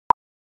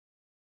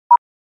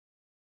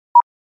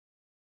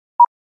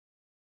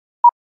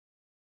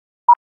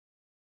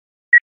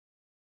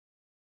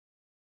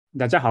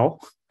大家好，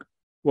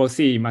我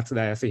是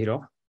Matsuda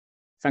Yasuhiro.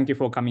 Thank you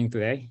for coming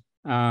today.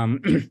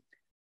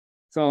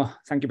 So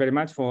thank you very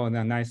much for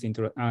the nice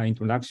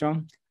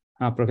introduction,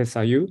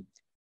 Professor Yu.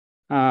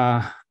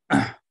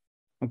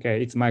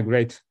 Okay, it's my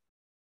great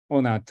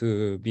honor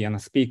to be a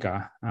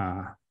speaker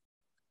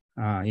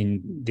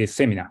in this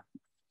seminar.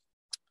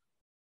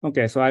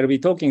 Okay, so I'll be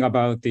talking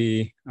about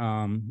the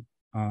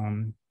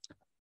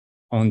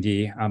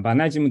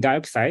vanadium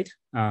dioxide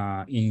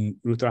in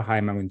ultra-high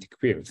magnetic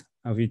fields,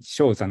 which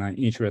shows an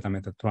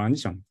insulator-metal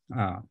transition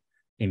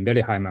in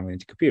very high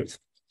magnetic fields.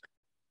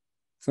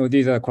 So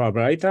these are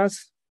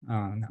collaborators,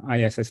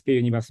 ISSP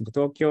University of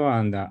Tokyo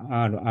and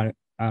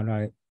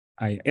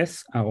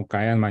RIS,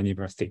 Okayama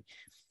University.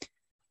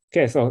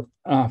 Okay, so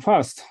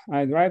first,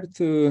 I'd like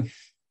to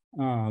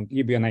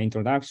give you an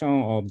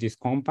introduction of this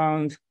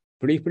compound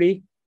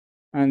briefly,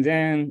 and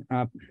then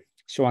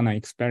show an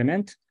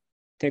experiment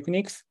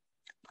techniques,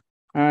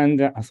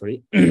 and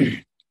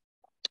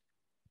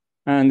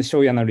and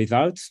show you the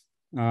results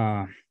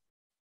of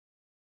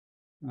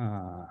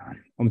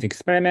the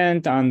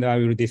experiment, and I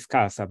will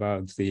discuss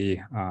about the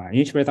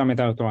insulator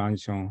metal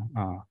transition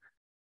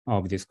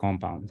of this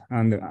compound,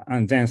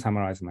 and then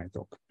summarize my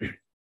talk.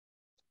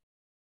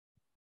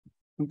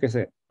 Okay,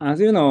 so as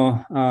you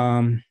know,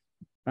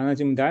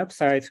 vanadium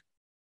dioxide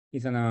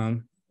is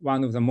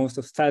one of the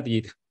most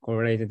studied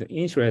correlated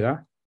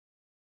insulator.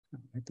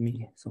 Let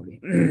me,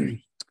 sorry.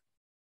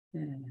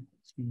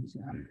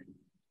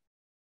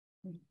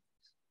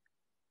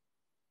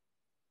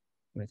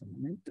 Wait a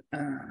moment.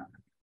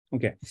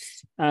 Okay,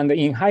 and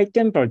in high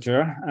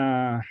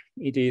temperature,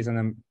 it is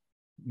a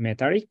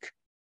metallic,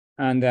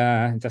 and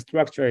the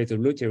structure is a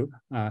rutile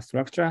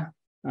structure.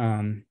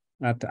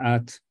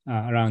 At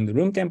around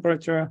room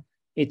temperature,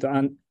 it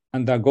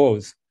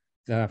undergoes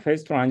the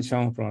phase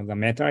transition from the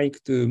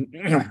metallic to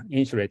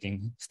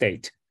insulating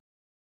state.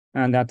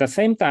 And at the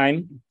same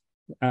time,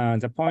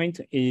 the point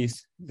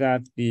is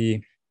that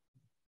the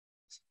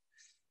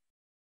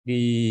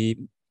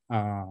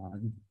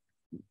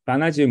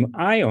vanadium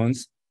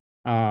ions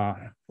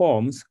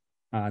forms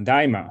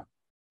dimer,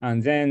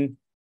 and then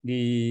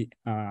the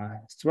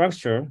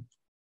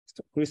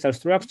crystal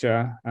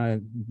structure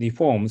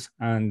deforms,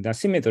 and the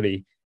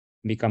symmetry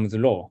becomes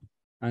low.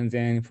 And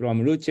then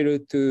from rutile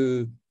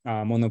to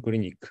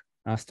monoclinic,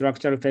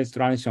 structural phase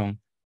transition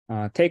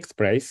takes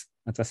place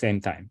at the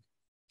same time.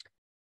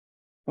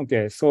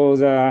 Okay, so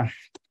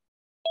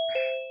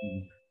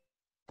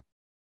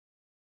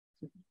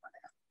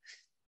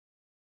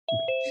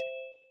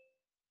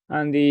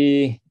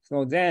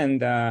so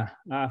then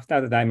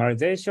after the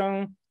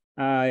dimerization,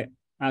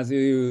 as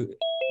you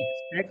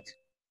expect,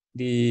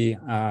 the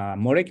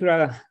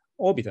molecular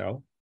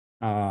orbital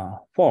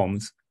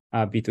forms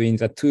between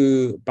the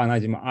two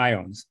vanadium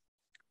ions.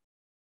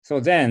 So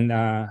then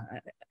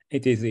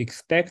it is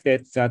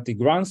expected that the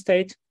ground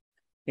state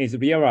is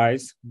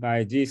realized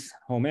by this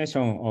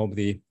formation of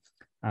the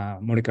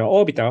molecular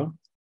orbital,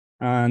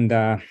 and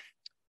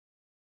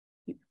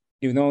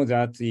you know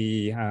that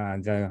the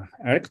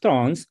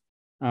electrons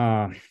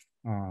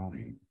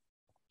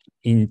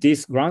in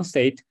this ground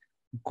state,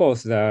 of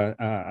course,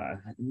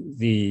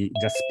 the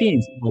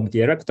spins of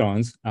the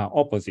electrons are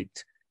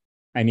opposite.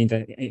 I mean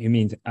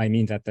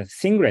that the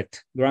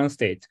singlet ground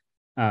state,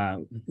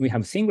 we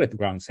have singlet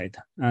ground state,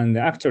 and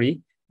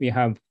actually we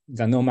have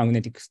the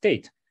non-magnetic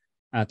state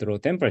at low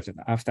temperature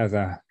after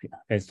the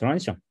phase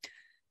transition.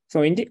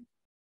 So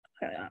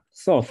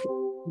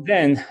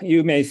then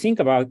you may think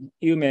that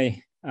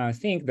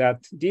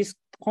this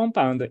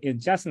compound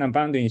is just an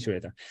boundary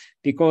insulator,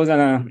 because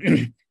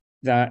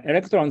the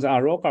electrons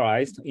are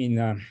localized in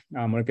a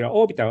molecular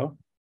orbital,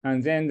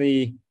 and then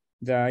the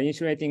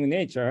insulating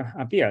nature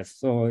appears.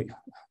 So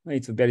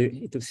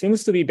it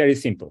seems to be very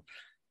simple.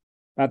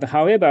 But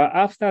however,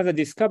 after the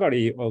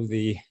discovery of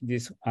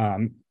this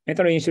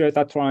metal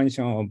insulator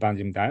transition of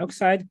vanadium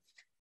dioxide,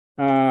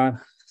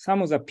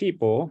 some of the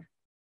people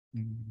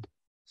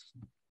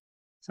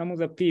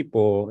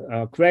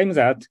claim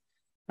that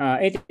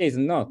it is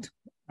not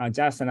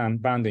just an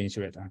boundary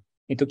insulator.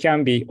 It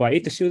can be, or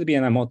it should be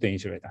a motor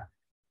insulator.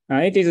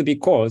 It is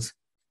because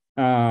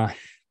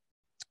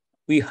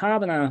we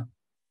have another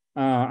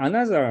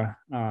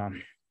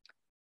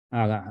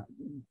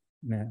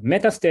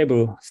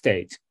metastable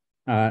state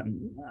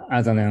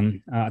as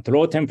at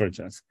low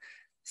temperatures.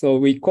 So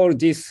we call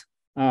this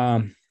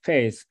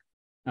phase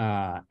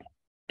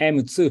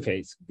M2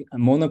 phase,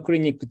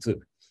 monoclinic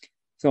 2.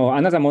 So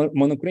another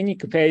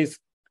monoclinic phase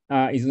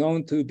is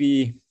known to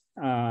be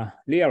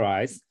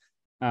realized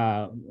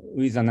by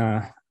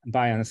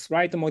a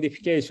slight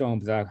modification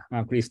of the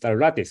crystal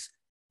lattice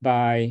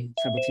by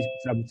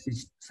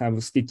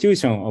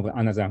substitution of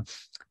another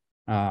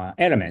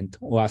element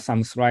or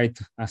some slight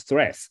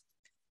stress.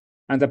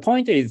 And the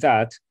point is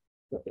that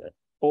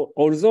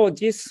although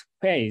this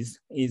phase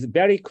is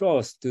very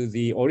close to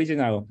the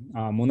original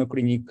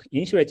monoclinic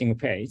insulating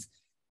phase,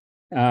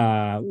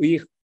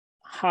 we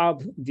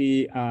have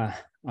the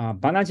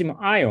vanadium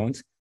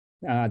ions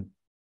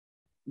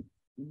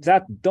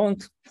that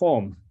don't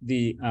form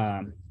the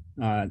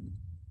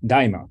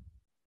dimer.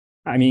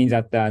 I mean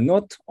that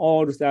not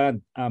all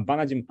the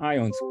vanadium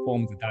ions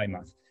form the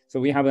dimers. So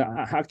we have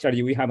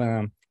actually we have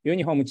a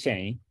uniform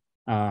chain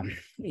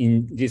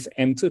in this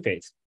M2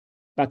 phase,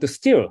 but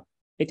still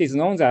it is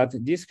known that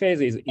this phase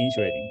is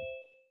insulating.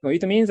 So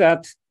it means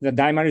that the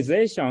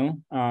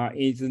dimerization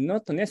is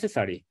not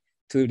necessary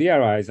to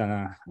realize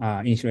an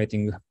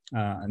insulating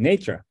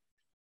nature.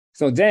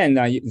 So then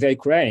they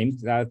claim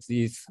that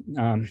this,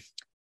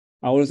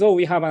 although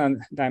we have a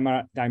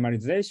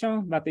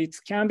dimerization, but it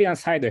can be a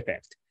side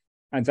effect.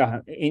 And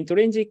the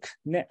intrinsic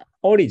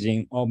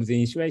origin of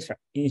the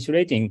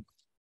insulating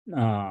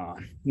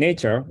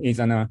nature is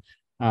an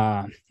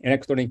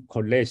electronic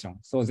correlation.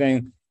 So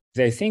then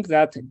they think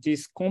that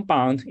this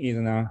compound is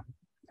a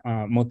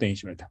motor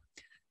insulator.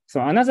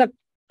 So another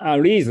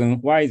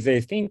reason why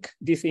they think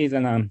this is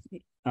a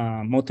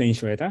motor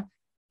insulator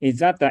is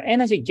that the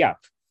energy gap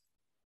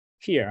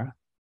here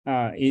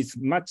is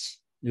much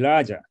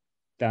larger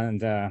than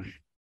the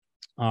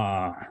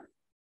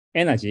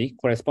energy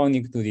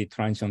corresponding to the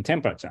transition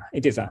temperature.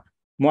 It is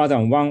more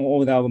than 1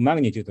 order of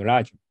magnitude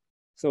larger.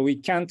 So we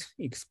can't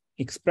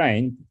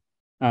explain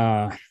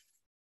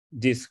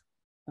this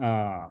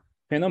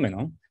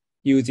phenomenon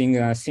using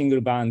a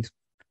single band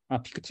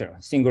picture,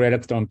 single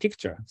electron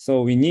picture.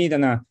 So we need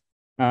a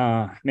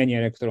many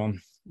electron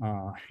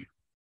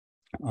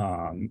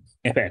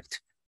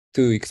effect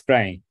to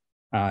explain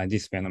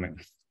this phenomenon.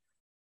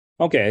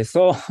 Okay,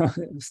 so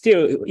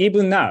still,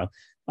 even now,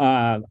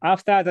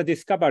 after the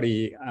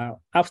discovery,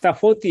 after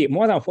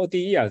more than 40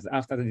 years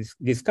after the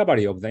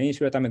discovery of the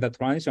insulator-metal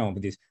transition of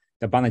the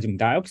vanadium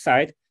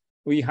dioxide,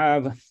 we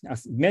have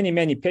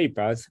many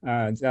papers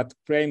that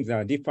frame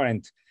the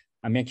different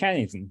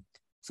mechanism.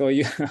 So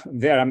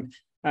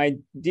I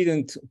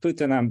didn't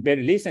put a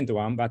very recent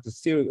one, but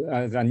still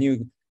the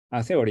new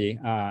theory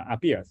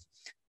appears.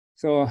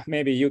 So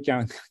maybe you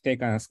can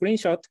take a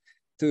screenshot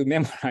to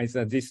memorize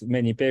this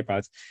many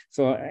papers.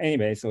 So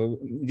anyway, so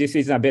this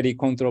is a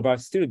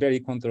still very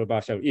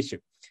controversial issue.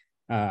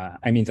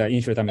 I mean, the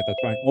insulator-metal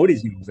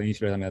origin of the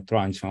insulator-metal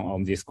transition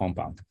of this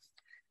compound.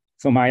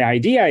 So my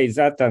idea is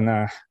that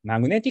a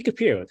magnetic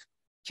field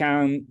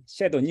can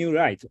shed a new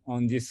light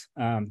on this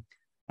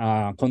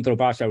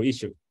controversial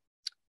issue.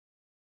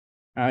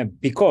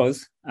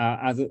 Because,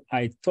 as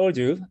I told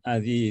you,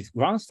 the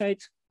ground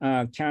state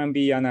can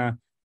be a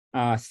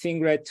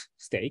singlet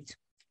state.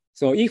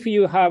 So if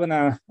you have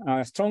a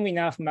strong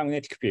enough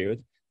magnetic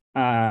field,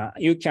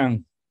 you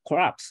can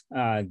collapse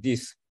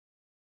this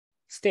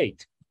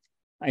state.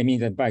 I mean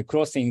that by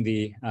crossing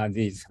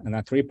these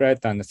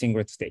triplet and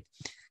singlet state.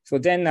 So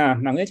then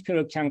magnetic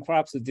field can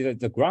collapse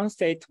the ground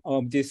state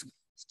of this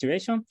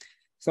situation.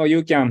 So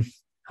you can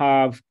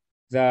have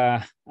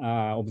the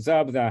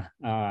observe the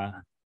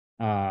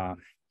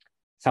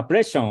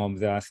suppression of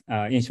the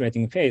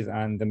insulating phase,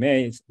 and the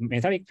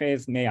metallic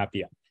phase may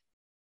appear.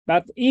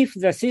 But if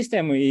the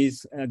system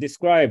is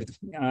described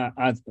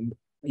as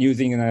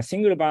using a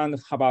single band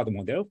Hubbard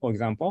model, for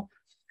example,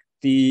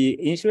 the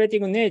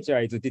insulating nature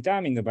is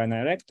determined by an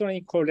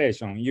electronic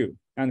correlation U,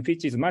 and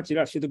which is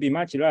should be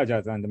much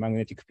larger than the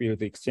magnetic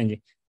field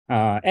exchanging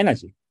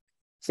energy.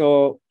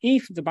 So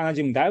if the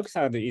vanadium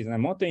dioxide is a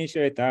motor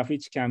insulator,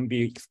 which can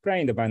be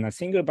explained by a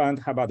single band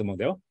Hubbard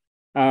model,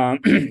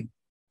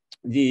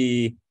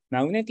 the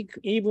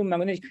even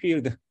magnetic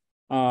field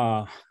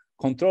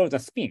controls the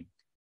spin.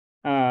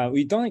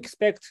 We don't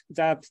expect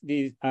that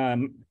the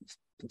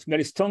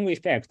very strong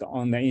effect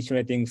on the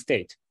insulating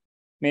state.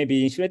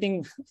 Maybe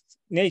insulating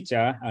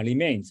nature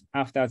remains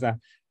after the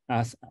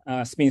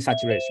spin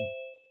saturation.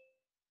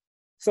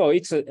 So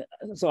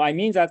I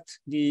mean that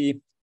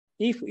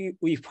if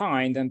we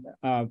find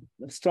a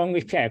strong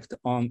effect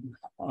on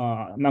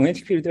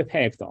magnetic field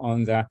effect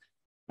on the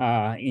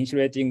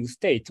insulating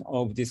state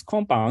of this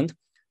compound,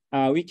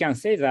 we can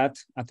say that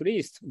at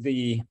least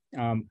the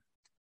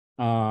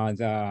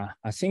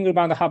single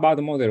band Hubbard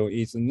model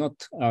is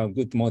not a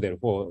good model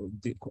for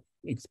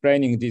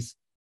explaining this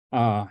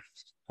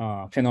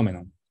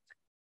phenomenon.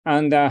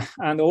 And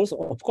also,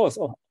 of course,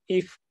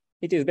 if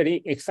it is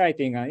very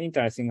exciting and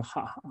interesting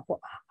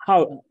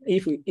how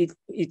if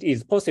it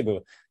is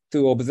possible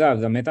to observe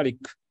the metallic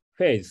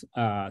phase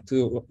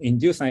to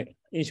induce an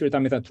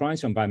insulator-metal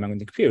transition by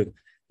magnetic field,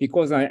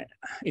 because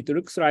it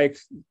looks like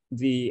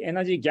the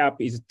energy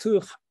gap is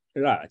too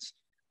large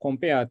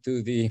compared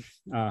to the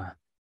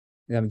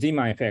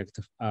Zeeman effect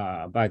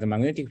by the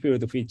magnetic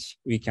field which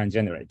we can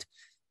generate.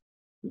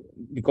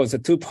 Because the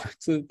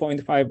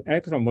 2.5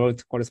 electron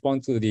volt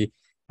corresponds to the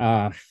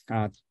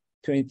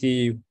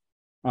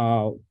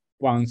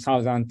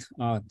 21,000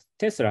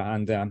 Tesla,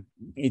 and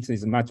it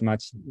is much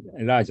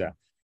larger,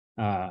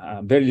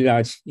 very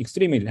large,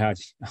 extremely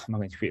large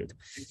magnetic field.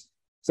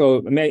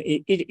 So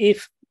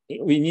if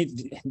we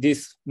need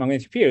this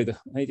magnetic field,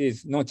 it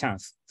is no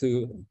chance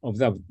to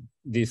observe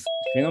this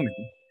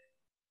phenomenon.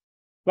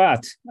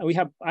 But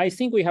I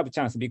think we have a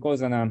chance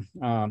because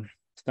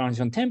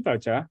transition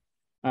temperature,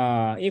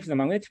 if the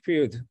magnetic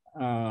field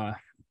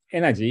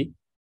energy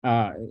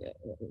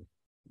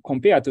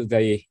compared to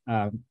the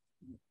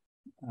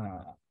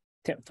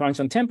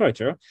transition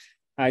temperature,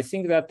 I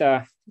think that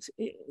the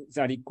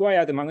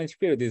required magnetic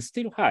field is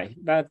still high,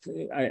 but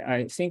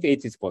I think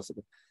it is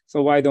possible.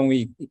 So why don't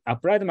we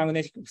apply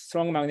the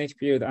strong magnetic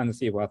field and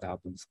see what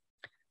happens?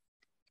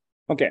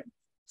 Okay,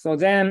 so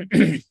then,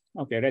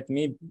 okay, let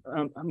me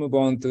move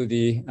on to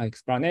the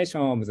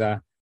explanation of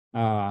the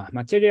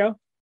material.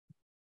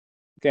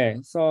 Okay,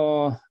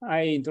 so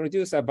I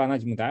introduced a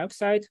vanadium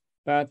dioxide,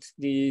 but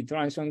the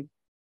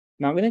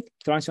magnetic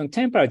transition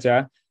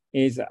temperature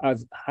is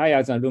as high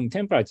as room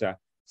temperature.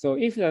 So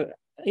if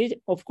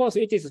of course,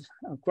 it is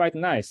quite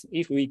nice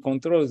if we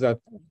control the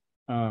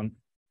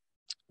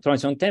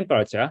transition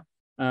temperature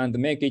and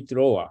make it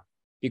lower,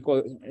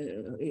 because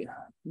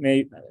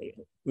we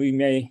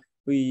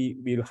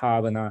will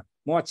have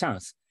more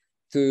chance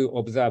to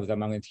observe the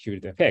magnetic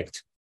field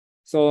effect.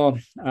 So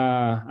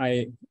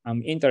I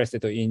am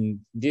interested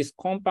in this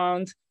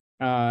compound.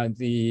 Some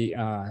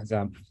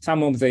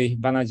of the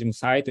vanadium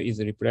site is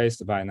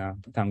replaced by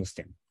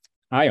tungsten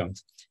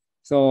ions.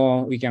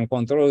 So we can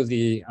control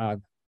the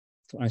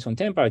transition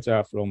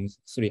temperature from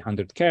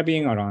 300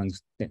 Kelvin around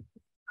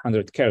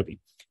 100 Kelvin.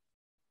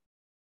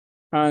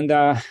 And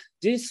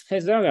this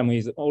phase diagram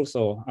is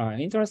also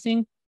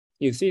interesting.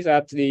 You see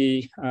that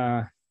the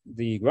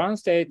ground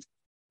state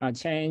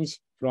change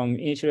from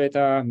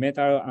insulator,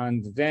 metal,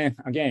 and then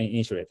again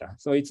insulator.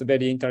 So it's a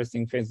very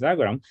interesting phase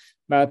diagram.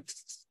 But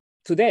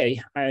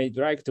today, I'd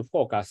like to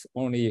focus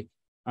only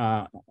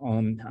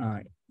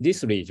on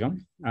this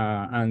region,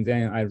 and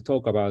then I'll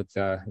talk about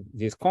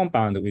this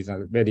compound with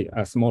a very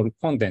small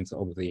contents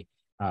of the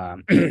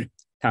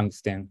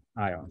tungsten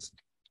ions.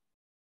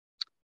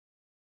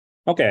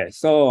 Okay,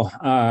 so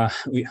I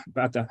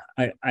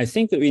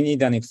think we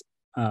need an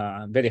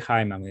very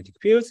high magnetic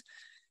fields.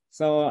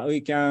 So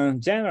we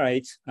can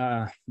generate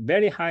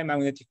very high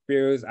magnetic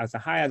fields as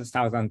high as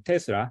 1,000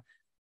 Tesla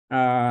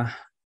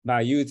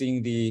by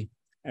using the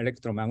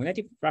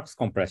electromagnetic flux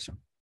compression.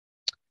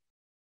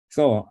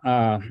 So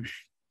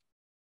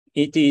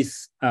it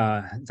is,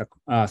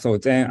 so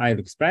then I'll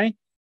explain.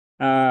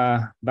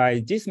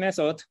 By this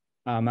method,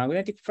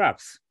 magnetic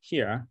flux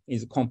here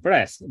is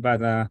compressed by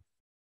the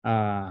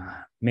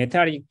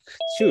metallic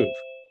tube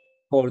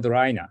called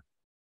liner.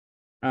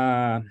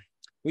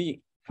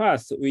 We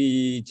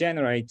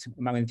generate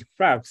magnetic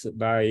flux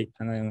by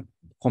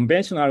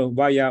conventional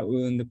wire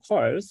wound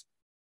coils,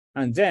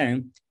 and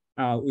then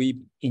we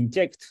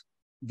inject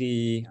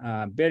the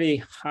very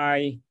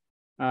high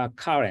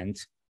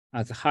current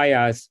as high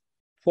as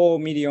 4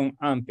 million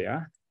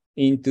ampere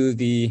into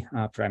the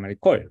primary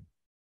coil.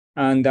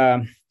 And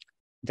the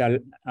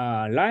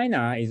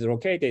liner is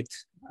located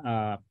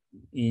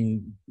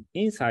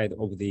inside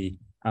of the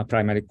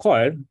primary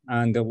coil.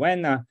 And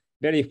when a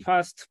very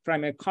fast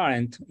primary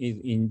current is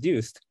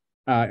induced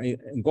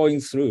going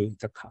through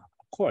the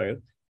coil,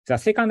 the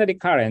secondary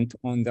current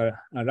on the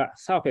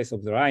surface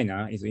of the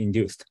liner is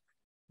induced.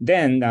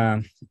 Then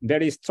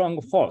very strong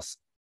force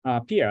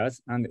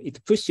appears and it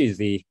pushes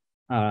the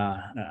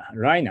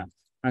liner,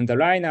 and the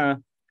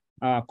liner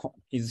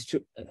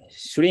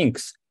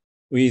shrinks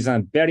with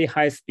a very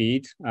high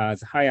speed,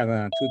 as high as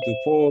 2 to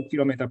 4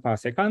 kilometers per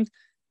second.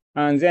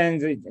 And then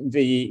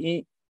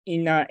the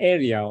inner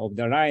area of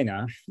the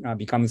liner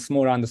becomes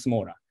smaller and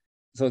smaller.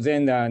 So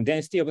then the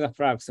density of the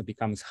flux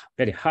becomes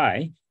very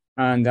high,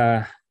 and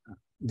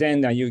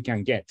then you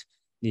can get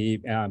the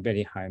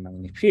very high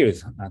magnetic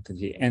fields at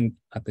the end.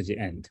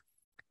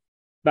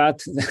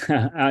 But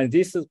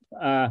this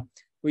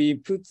we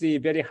put the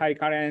very high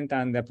current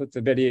and put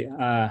the very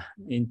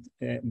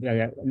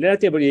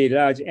relatively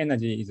large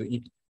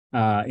energy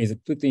is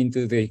put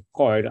into the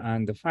coil,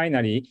 and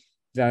finally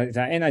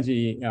the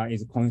energy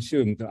is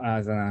consumed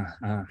as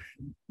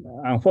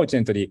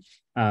unfortunately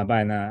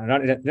by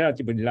a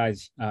relatively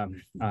large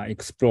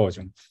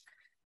explosion.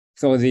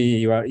 So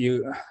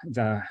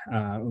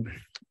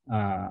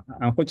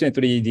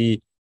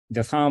unfortunately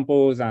the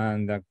samples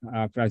and the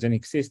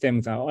cryogenic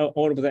systems,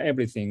 all of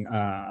everything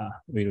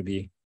will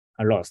be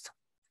lost.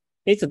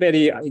 It's a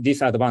very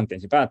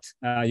disadvantage, but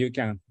you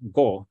can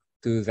go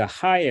to the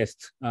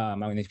highest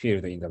magnetic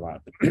field in the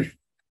world.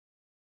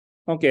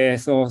 Okay,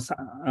 so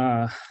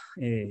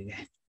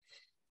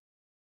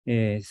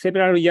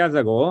several years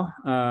ago,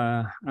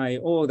 I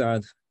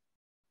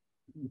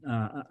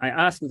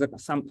asked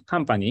some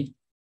company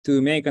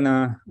to make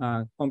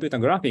computer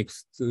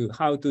graphics to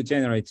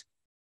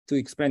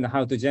explain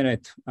how to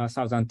generate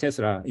 1,000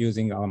 Tesla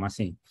using our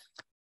machine.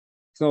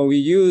 So we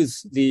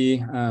use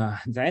the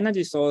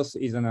energy source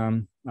is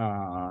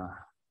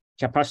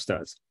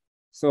capacitors.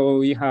 So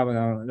we have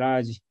a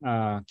large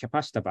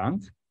capacitor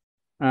bank,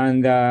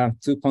 and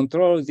to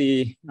control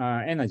the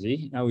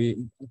energy,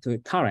 to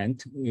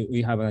current,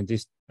 we have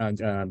this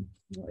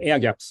air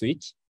gap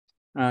switch,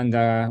 and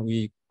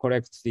we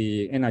collect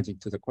the energy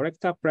to the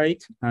collector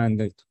plate,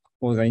 and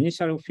for the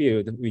initial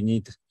field, we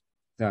need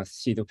the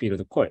seed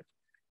field coil.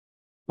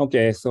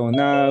 Okay, so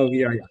now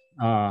we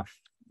are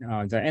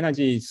the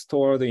energy is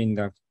stored in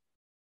the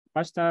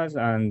capacitors,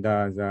 and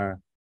the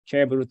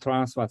cable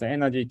transfers the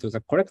energy to the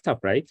collector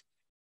plate.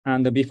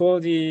 And before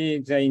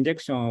the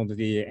injection of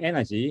the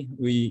energy,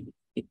 we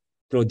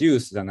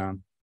produce the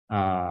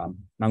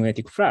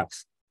magnetic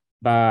flux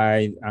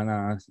by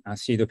a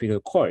seed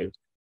field coil.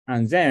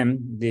 And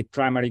then the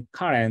primary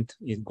current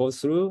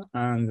goes through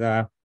and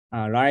the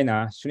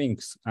liner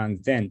shrinks,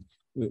 and then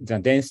the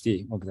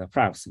density of the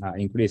flux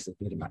increases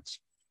very much.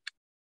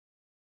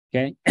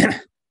 Okay,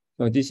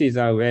 so this is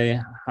a way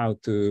how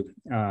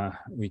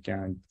we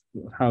can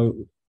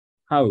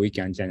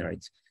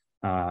generate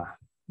the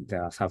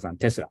 1000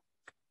 Tesla.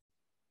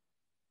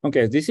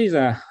 Okay, this is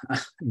the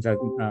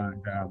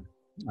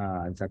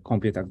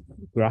computer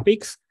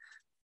graphics,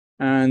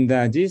 and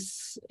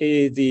this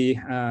is the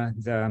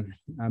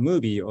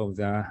movie of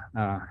the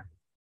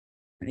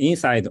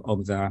inside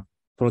of the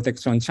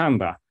protection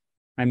chamber.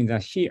 I mean,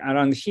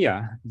 around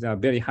here, the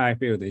very high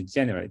field is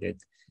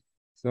generated.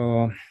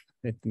 So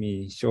let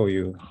me show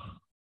you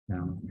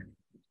now.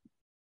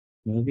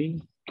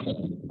 Movie.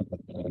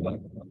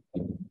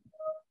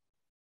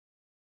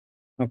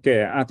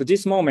 Okay, at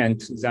this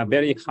moment, the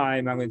very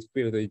high magnetic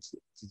field is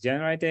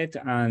generated,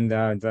 and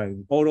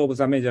all of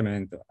the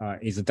measurement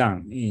is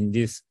done in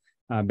this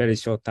very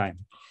short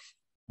time.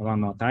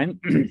 One more time.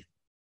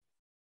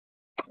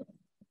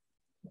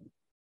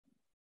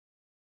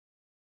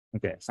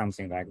 Okay,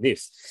 something like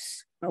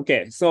this.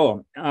 Okay,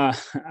 so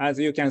as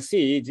you can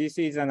see, this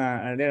is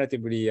a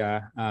relatively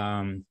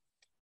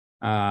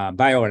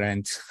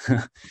violent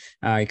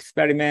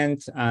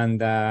experiment,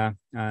 and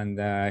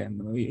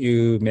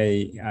you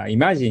may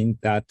imagine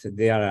that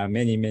there are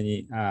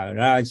many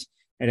large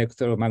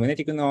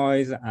electromagnetic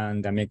noise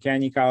and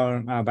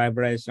mechanical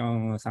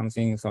vibration or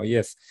something. So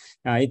yes,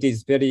 it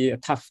is very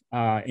tough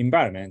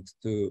environment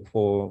to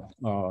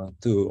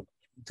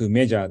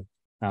measure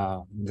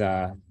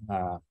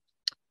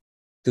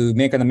to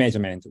make a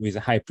measurement with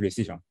high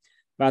precision.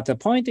 But the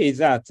point is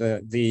that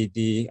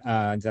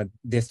the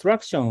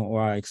destruction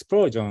or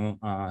explosion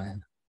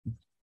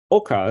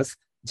occurs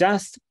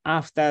just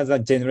after the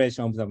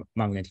generation of the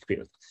magnetic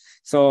field.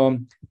 So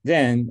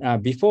then,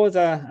 before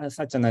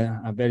such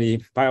a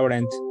very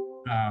violent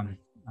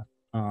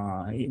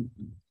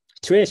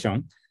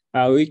situation,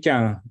 we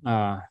can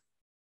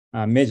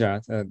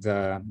measure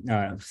the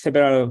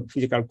several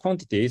physical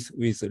quantities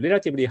with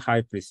relatively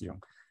high precision.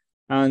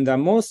 And the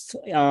most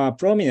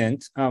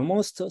prominent,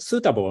 most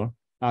suitable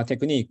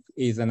technique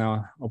is,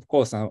 of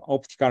course, an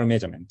optical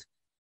measurement.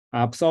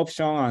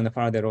 Absorption and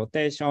further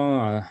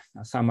rotation,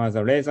 some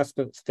other laser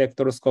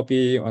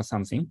spectroscopy or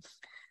something,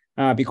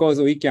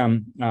 because we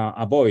can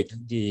avoid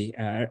the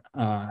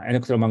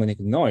electromagnetic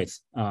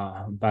noise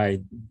by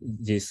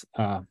this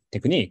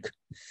technique.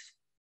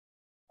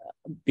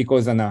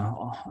 Because light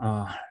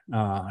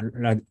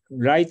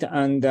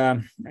and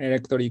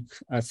electric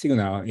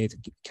signal, it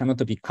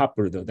cannot be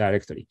coupled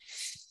directly.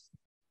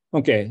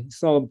 Okay,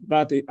 so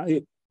but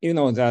you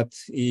know that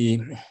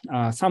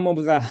some of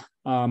the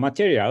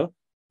material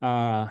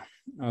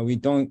we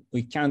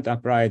can't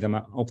apply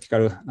the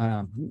optical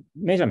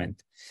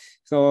measurement.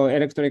 So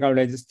electrical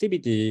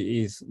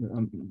resistivity is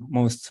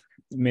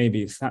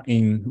maybe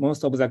in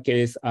most of the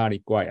case are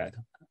required.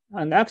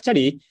 And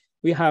actually,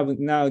 we have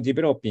now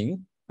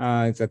developing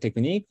the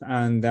technique,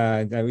 and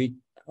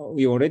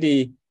we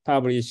already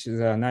published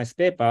a nice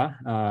paper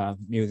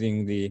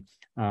using the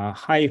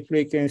high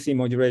frequency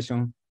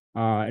modulation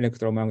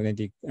electrical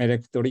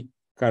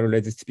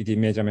resistivity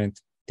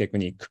measurement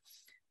technique.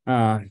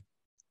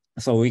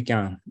 So we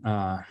can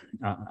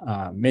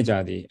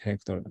measure the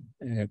electrical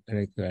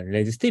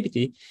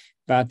resistivity,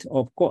 but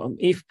of course,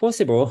 if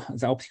possible,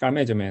 the optical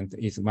measurement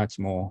is much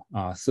more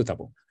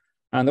suitable.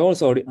 And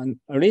also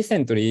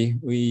recently,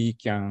 we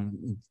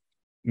can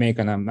make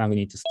a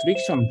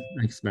magnetostriction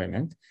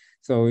experiment.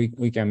 So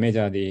we can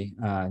measure the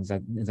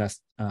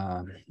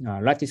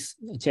lattice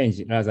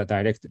change rather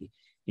directly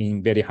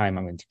in very high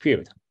magnetic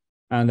field.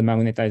 And the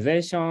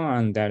magnetization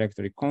and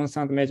dielectric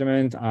constant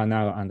measurement are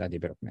now under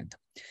development.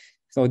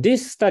 So in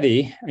this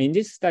study,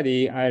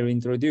 I'll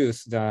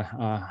introduce the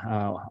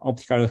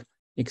optical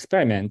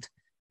experiment,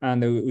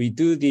 and we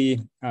did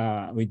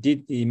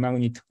the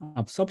magnet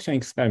absorption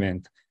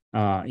experiment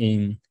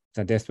in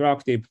the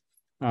destructive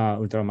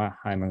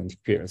ultra-high magnetic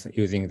fields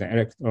using the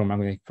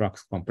electromagnetic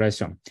flux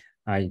compression.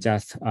 I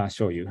just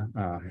show you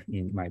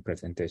in my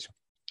presentation.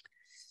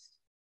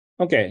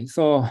 Okay,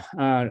 so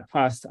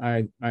first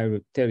I will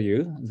tell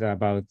you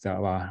about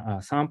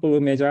our sample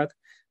measured,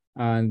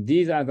 and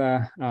these are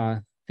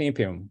the thin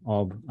film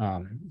of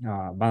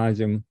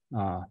vanadium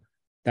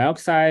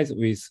dioxide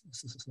with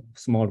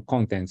small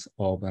contents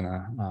of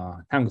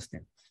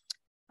tungsten.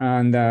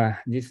 And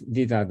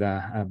these are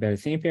the very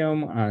thin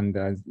film, and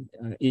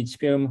each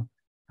film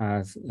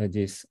has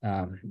this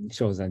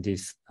shows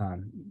this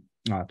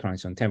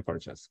transition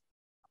temperatures.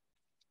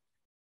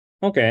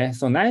 Okay,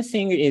 so nice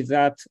thing is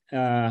that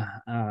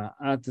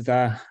at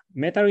the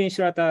metal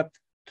insulator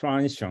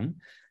transition,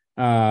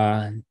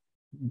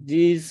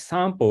 this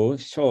sample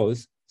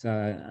shows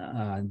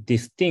the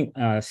distinct,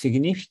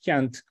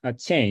 significant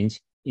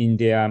change in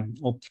their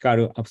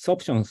optical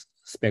absorption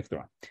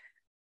spectra.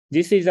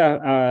 This is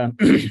a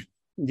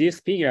this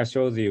figure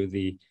shows you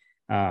the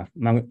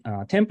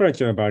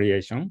temperature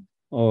variation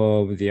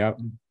of the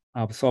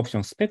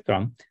absorption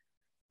spectrum.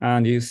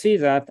 And you see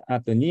that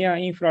at the near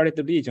infrared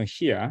region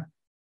here,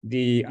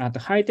 at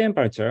high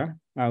temperature,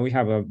 we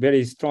have a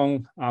very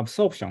strong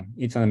absorption.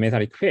 It's a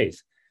metallic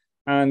phase.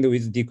 And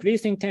with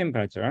decreasing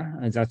temperature,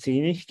 the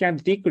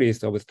significant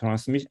decrease of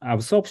transmission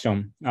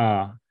absorption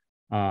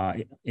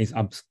is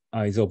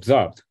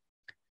observed.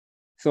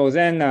 So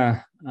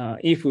then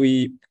if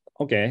we,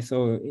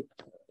 so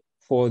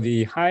for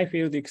the high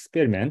field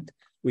experiment,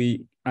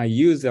 we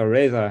use a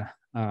laser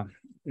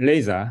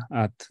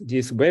at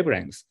these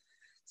wavelengths.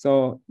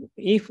 So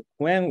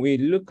when we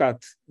look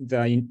at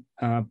the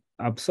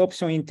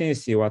absorption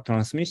intensity or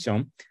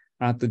transmission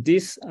at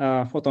this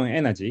photon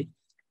energy,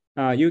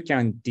 you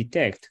can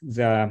detect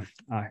the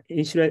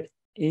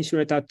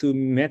insulator to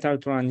metal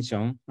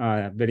transition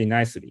very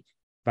nicely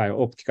by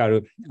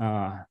optical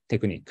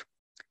technique.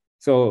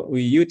 So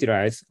we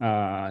utilize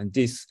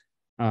this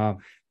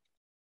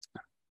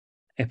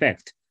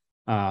effect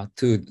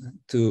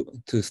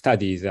to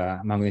study the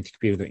magnetic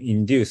field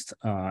induced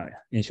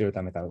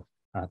insulator metal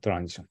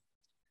transition.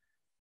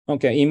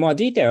 Okay, in more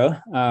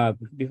detail,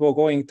 before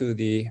going to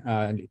the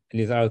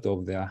result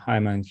of the high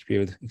magnetic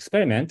field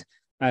experiment,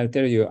 I'll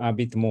tell you a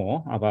bit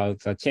more about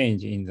the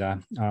change in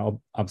the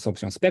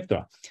absorption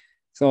spectra.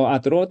 So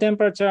at low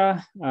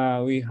temperature,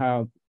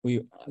 the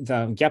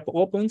gap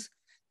opens.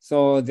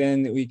 So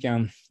then we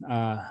can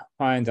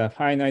find a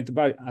finite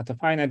value. At a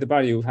finite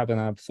value, we have an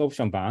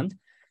absorption band.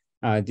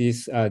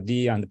 This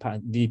D and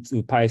D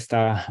to pi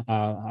star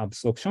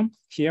absorption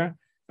here.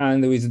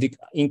 And with the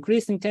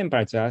increasing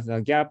temperature,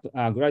 the gap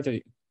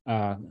gradually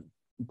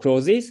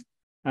closes.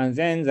 And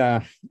then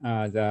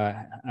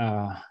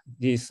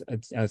this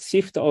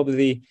shift of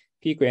the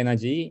peak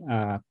energy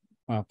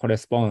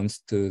corresponds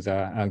to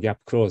the gap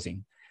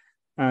closing.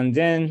 And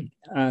then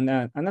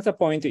another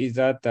point is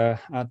that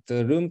at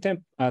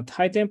the at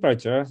high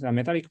temperature, the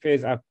metallic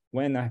phase,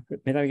 when a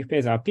metallic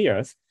phase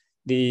appears,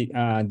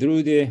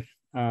 through the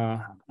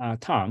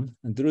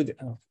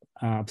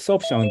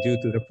absorption due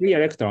to the free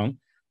electron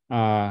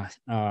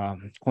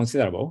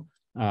considerable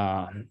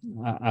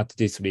at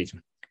this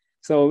region.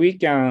 So we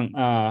can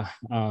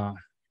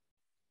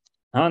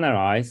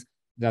analyze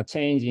the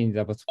change in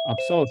the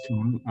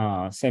absorption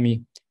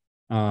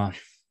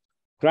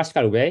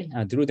classical way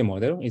through the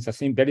model. It's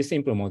a very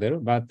simple model,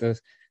 but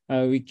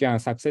we can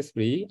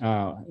successfully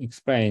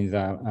explain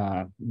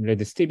the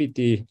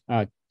resistivity,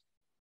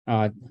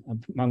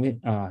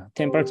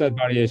 temperature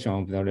variation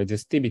of the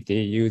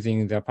resistivity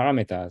using the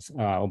parameters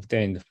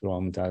obtained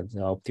from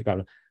the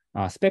optical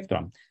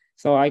spectrum.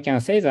 So I can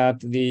say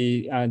that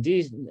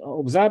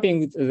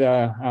observing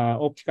the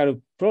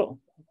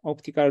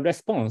optical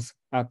response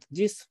at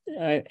this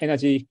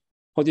energy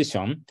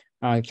position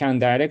can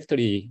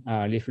directly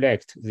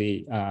reflect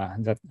the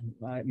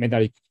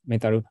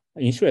metal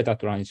insulator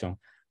transition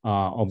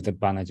of the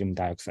vanadium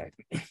dioxide.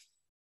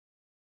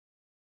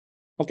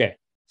 Okay,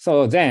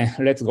 so then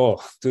let's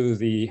go to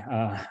the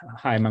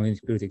high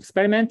magnetic field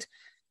experiment.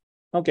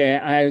 Okay,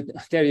 I'll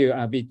tell you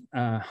a bit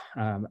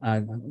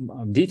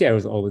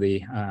details of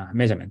the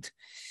measurement.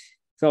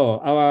 So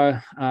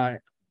our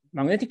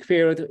magnetic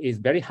field is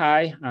very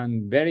high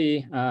and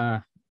very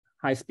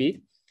high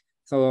speed.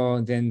 So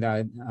then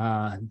the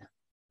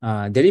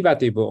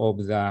derivative of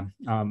the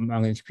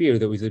magnetic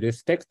field with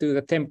respect to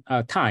the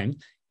time,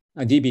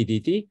 dB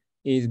dt,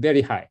 is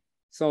very high.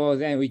 So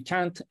then we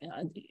can't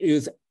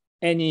use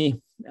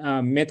any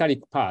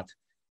metallic part,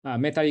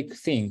 metallic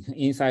thing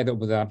inside of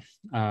the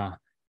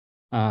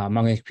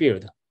magnetic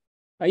field.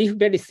 If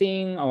very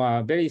thin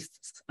or very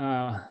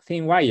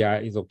thin wire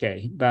is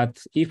okay,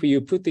 but if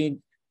you put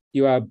in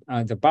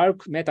the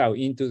bulk metal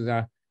into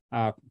the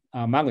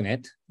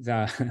magnet,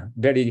 the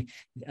very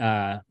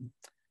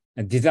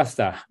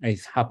disaster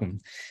is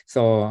happened.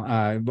 So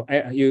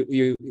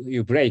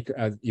you break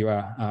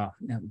your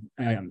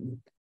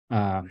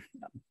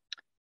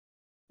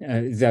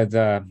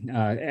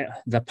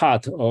the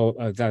part of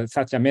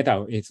such a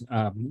metal is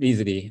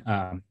easily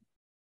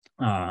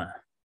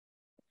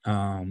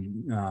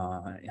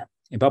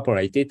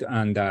evaporated,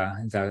 and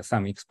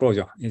some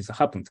explosion is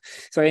happened.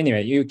 So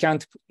anyway, you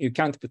can't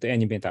put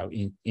any metal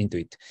into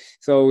it.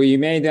 So we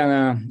made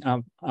our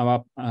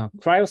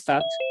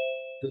cryostat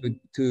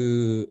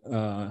to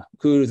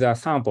cool the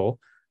sample.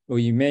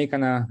 We make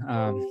an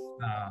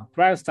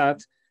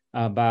cryostat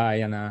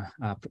by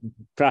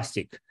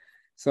plastic.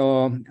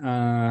 So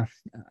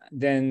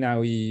then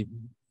we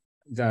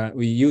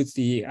use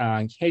the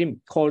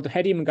cold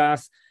helium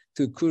gas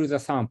to cool the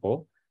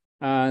sample.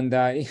 And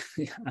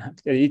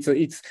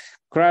it's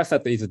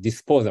cryostat is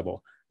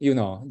disposable. You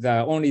know,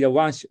 only the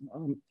one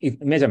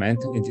measurement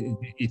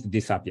it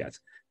disappears.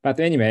 But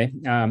anyway,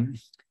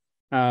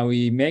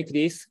 we make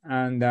this,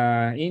 and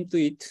into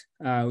it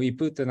we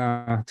put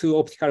 2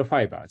 optical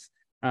fibers,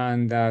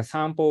 and the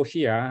sample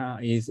here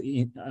is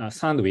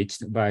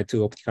sandwiched by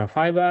 2 optical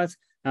fibers,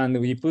 and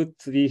we put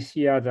this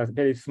here, the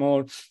very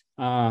small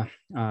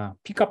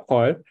pickup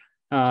coil,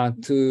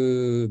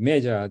 to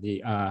measure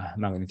the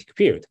magnetic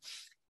field.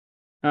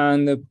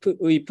 And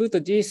we put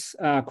this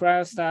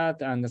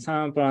cryostat and the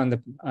sample and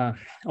the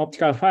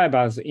optical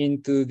fibers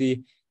into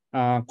the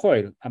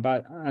coil.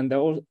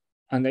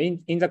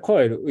 In the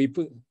coil, we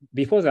put,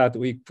 before that,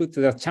 we put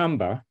the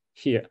chamber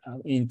here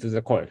into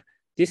the coil.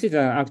 This is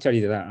actually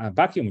the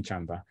vacuum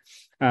chamber.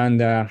 And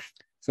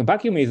so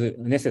vacuum is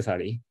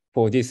necessary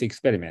for this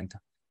experiment.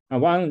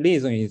 One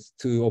reason is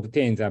to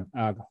obtain the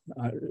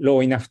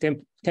low enough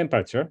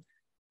temperature.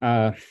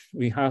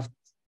 We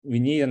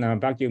need a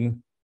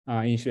vacuum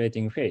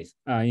insulating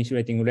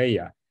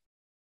layer.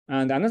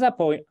 And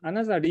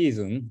another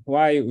reason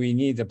why we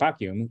need the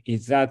vacuum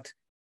is that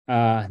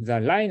the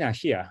liner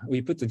here,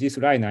 we put this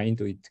liner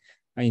into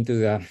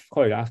the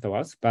coil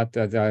afterwards, but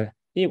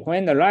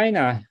when the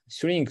liner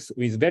shrinks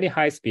with very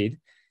high speed,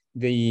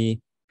 the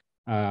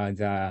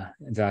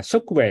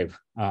shock wave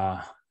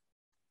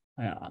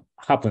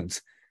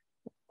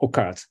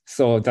occurs.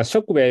 So the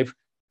shock wave,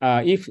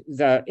 if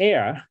the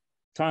air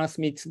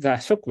transmits the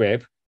shock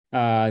wave,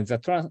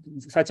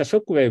 such a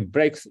shock wave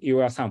breaks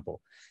your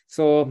sample.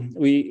 So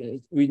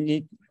we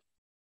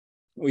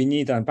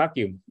need a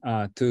vacuum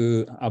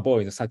to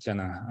avoid such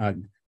a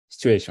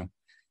situation.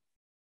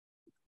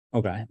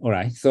 Okay, all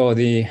right. So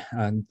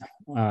to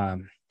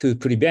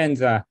prevent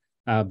the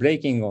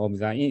breaking of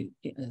the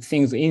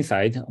things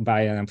inside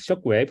by a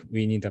shock wave,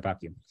 we need a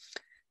vacuum.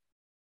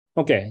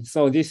 Okay,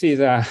 so this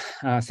is a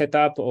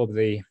setup of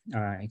the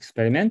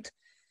experiment.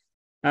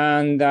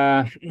 And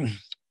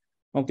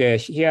okay,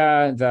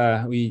 here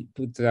we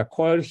put the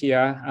coil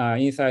here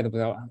inside of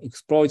the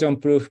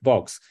explosion-proof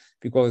box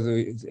because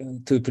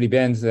to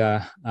prevent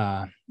the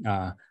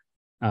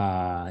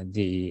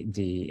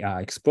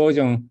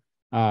explosion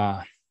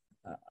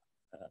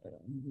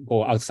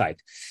go outside.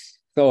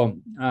 So,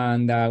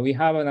 and we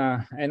have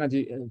an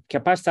energy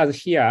capacitors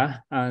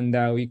here, and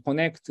we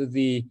connect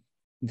the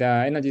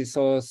energy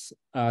source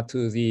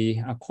to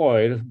the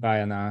coil by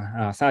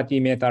a 30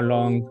 meter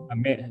long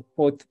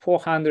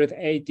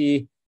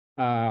 480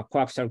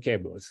 coaxial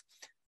cables.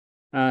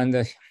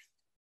 And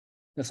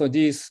so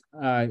these,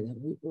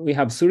 we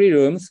have 3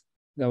 rooms.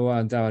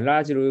 The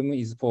large room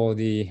is for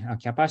the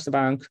capacitor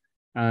bank,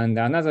 and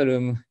another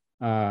room,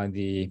 around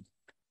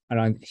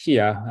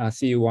here,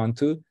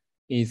 CU12,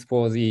 is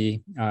for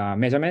the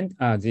measurement,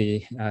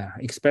 the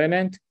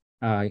experiment,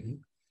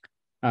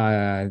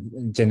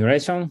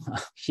 generation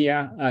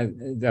here.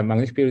 The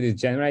magnetic field is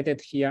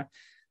generated here.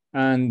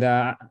 And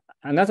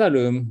another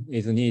room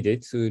is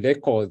needed to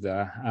record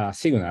the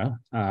signal.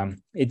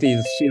 It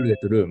is shielded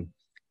room.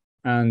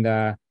 And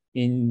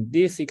in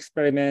this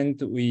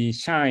experiment, we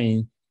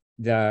shine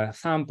the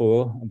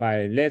sample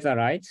by laser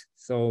light.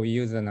 So we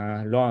use a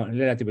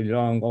relatively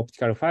long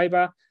optical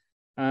fiber.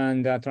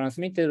 And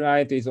transmitted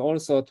light is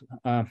also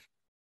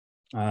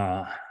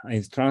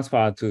is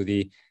transferred to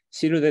the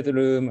shielded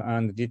room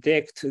and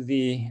detect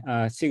the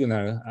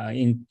signal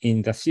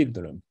in the shielded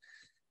room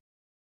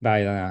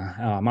by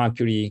the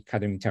mercury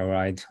cadmium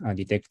telluride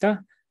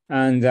detector.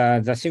 And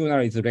the signal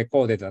is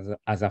recorded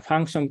as a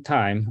function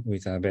time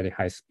with a very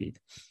high speed.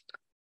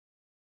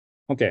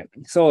 Okay,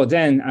 so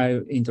then I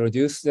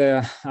introduce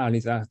the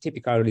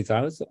typical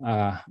results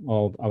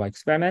of our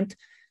experiment.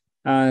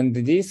 And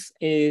this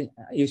is,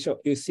 you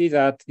see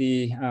that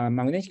the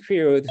magnetic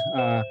field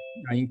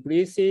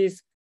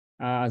increases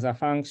as a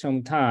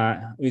function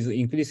time with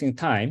increasing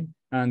time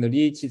and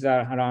reaches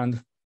around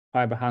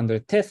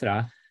 500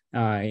 Tesla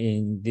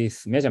in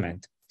this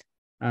measurement.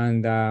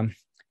 And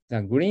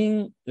the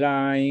green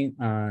line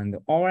and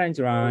orange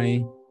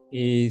line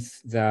is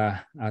the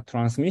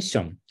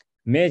transmission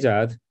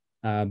measured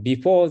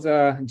before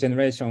the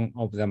generation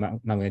of the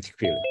magnetic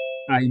field.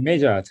 I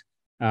measured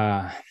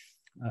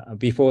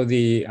before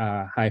the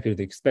high field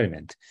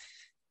experiment.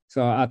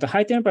 So at the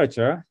high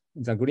temperature,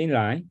 the green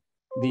line,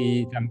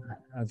 the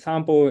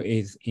sample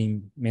is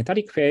in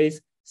metallic phase,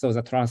 so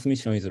the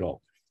transmission is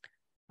low.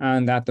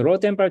 And at the low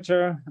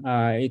temperature,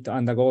 it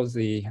undergoes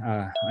the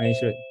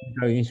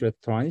insulated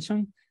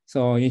transition.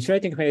 So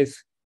insulating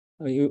phase,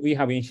 we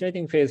have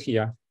insulating phase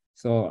here.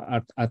 So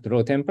at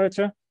low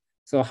temperature,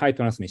 so high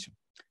transmission.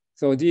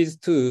 So these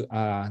two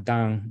are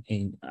done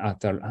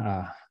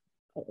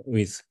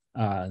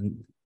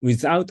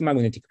without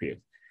magnetic field.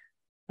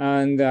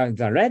 And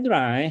the red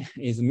line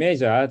is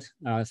measured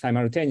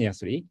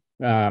simultaneously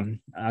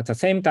at the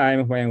same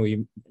time when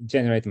we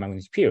generate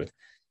magnetic field.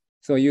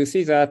 So you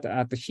see that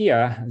at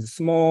here,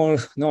 small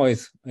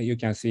noise, you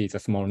can see it's a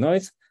small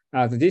noise.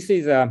 This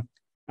is the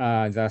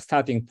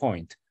starting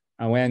point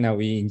when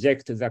we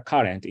inject the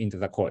current into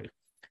the coil.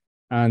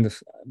 And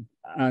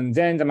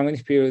then the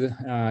magnetic field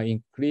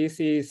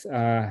increases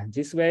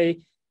this way.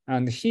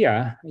 And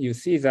here you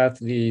see that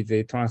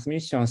the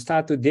transmission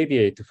start to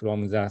deviate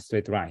from the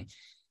straight line.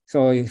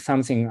 So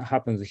something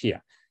happens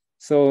here.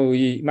 So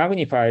we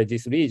magnify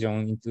this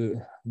region into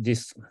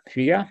this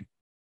figure.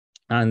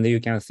 And you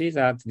can see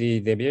that the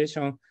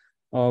deviation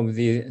of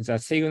the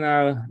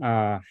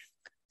signal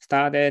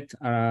started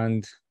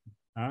around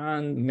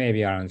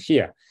maybe around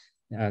here.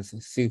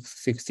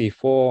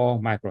 64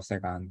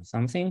 microseconds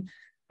something.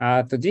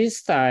 At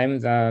this time,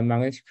 the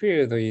magnetic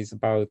field is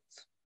about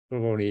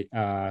probably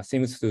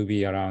seems to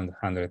be around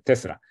 100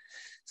 Tesla.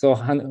 So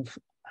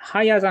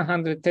higher than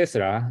 100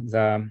 Tesla,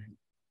 the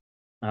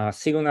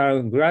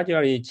signal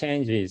gradually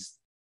changes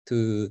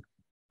to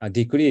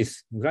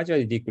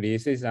gradually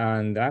decreases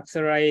and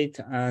accelerate,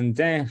 and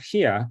then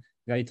here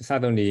it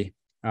suddenly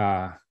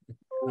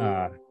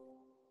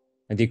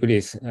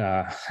decrease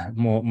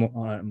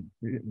more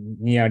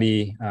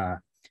nearly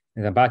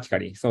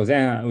vertically. So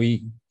then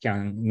we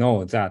can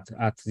know that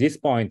at this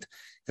point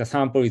the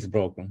sample is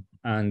broken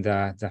and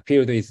the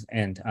field is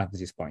end at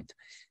this point.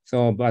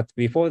 So, but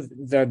before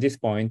this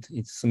point,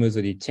 it's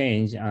smoothly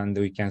changed, and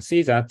we can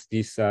see that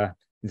this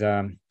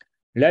the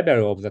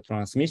level of the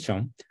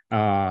transmission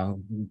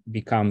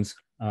becomes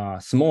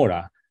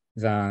smaller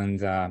than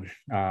the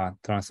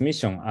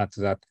transmission at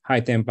that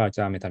high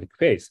temperature metallic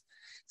phase.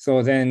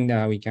 So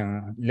then we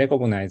can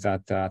recognize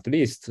that at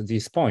least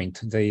this point,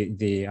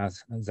 the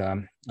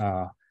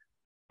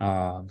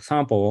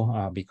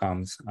sample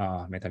becomes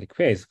metallic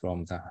phase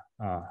from the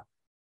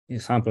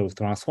sample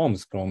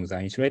transforms from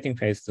the insulating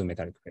phase to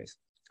metallic phase.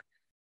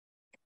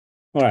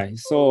 All right,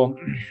 so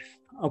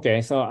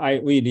okay, so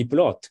we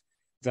replot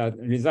the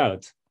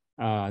result,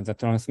 the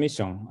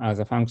transmission as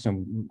a function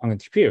of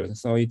magnetic field.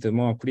 So it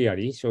more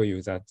clearly show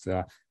you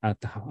that at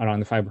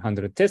around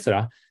 500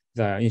 Tesla,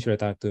 the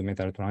insulator to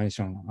metal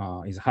transition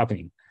is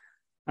happening.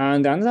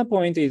 And another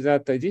point is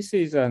that this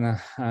is the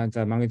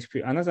magnetic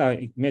field, another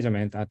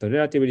measurement at a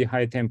relatively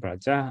high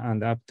temperature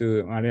and up to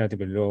a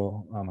relatively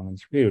low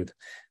magnetic field.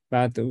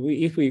 But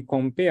if we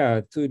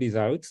compare two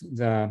results,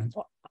 the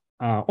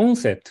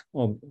onset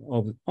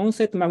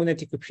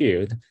magnetic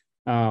field,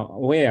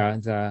 where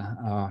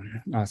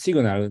the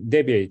signal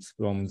deviates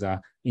from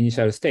the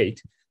initial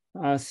state,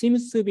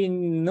 seems to be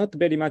not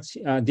very much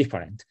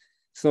different.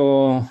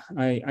 So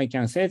I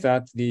can say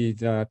that the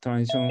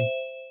transition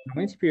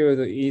magnetic field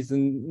is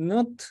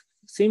not,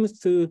 seems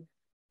to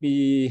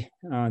be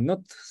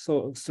not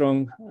so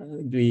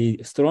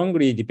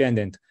strongly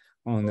dependent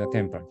on the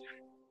temperature.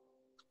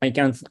 I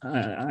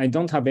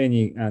don't have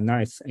any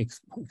nice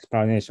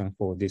explanation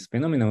for this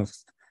phenomenon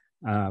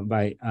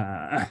by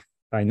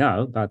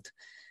now, but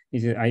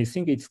I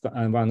think it's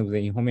one of the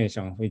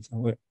information which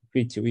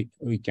we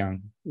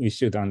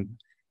should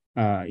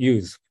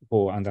use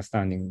for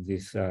understanding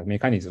this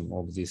mechanism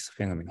of this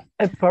phenomenon.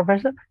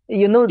 Professor,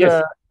 you know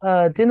yes.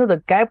 Do you know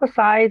the gap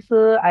size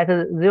at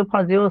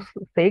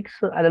 0.06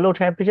 at low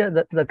temperature?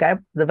 The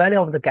gap, the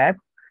value of the gap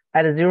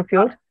at zero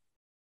field.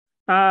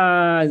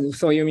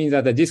 So you mean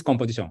that the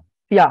decomposition?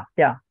 Yeah.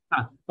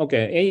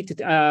 Okay,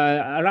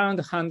 around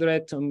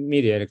 100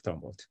 millielectron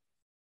volt.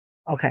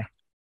 Okay.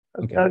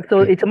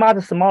 So it's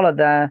much smaller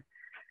than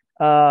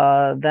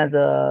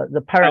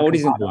the parent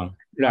original one.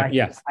 Right.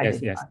 Yes.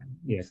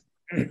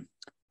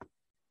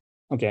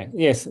 Okay.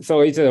 Yes. So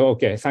it's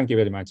okay. Thank you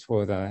very much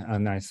for the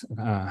nice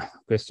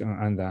question,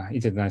 and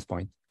it's a nice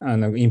point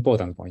and an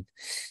important point.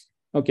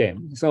 Okay.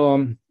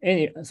 So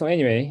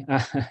anyway,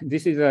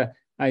 this is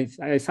I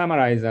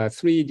summarize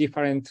 3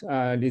 different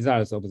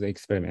results of the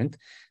experiment,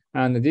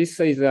 and this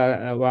is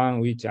one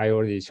which I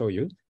already showed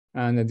you.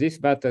 And this,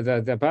 but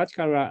the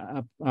vertical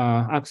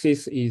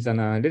axis is a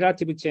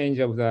relative change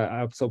of the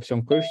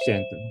absorption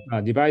coefficient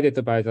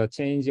divided by the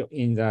change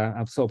in the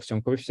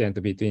absorption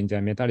coefficient between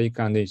the metallic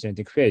and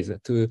insulating phase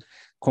to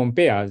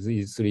compare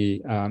these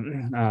 3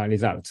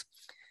 results.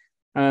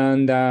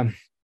 And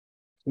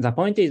the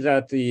point is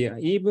that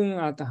even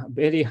at a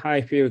very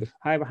high field,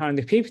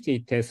 550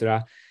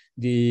 Tesla,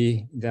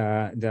 the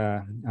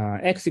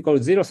X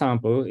equals 0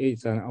 sample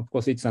is of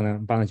course it's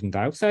an vanadium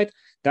dioxide,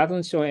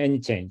 doesn't show any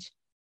change.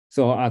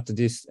 So at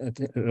this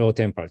low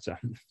temperature,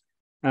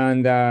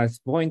 and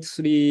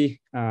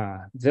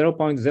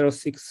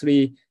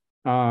 0.063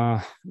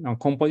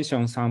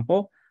 composition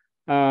sample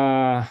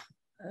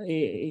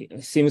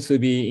seems to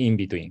be in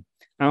between.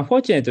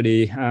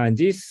 Unfortunately,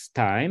 this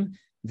time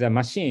the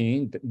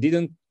machine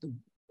didn't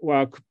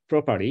work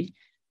properly,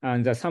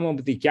 and some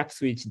of the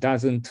gaps which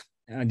didn't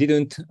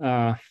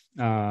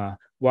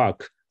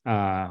work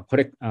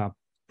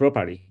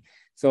properly.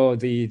 So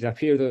the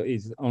field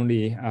is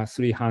only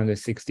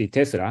 360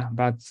 Tesla,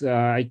 but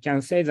I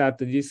can say that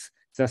the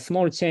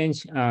small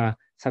change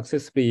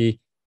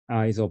successfully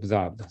is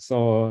observed.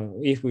 So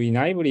if we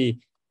naively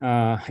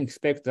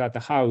expect that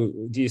how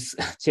this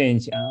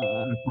change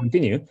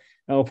continue,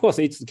 of course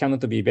it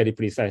cannot be very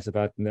precise,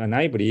 but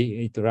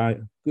naively it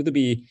could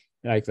be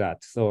like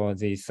that. So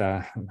this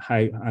the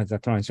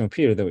transition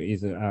field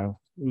is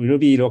will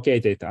be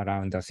located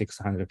around the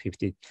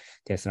 650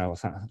 Tesla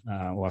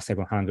or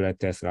 700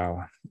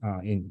 Tesla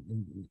in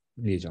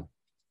region.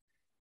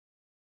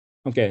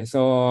 Okay,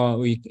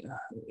 so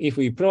if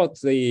we plot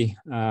the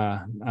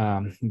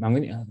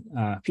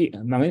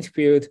magnetic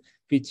field,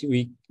 which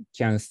we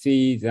can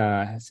see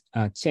the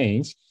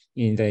change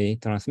in the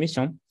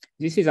transmission.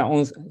 This is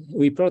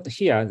we plot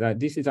here that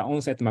this is the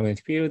onset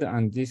magnetic field,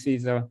 and this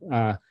is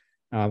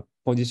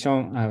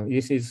position,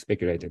 this is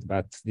speculated,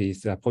 but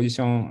this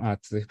position at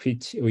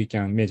which we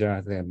can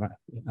measure the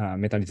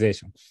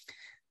metallization.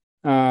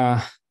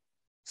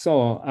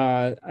 So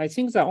I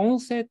think the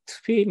onset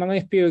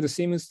magnetic field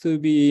seems to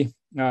be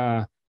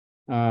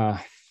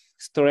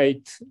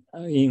straight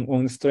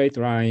on straight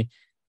line.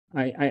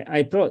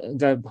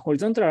 The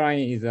horizontal line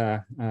is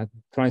a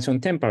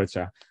transition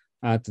temperature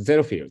at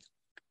zero field.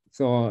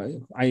 So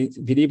I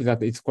believe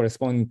that it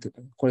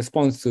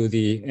corresponds to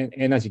the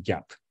energy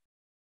gap.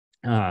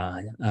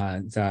 The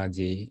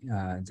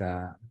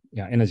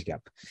energy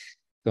gap.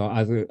 So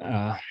as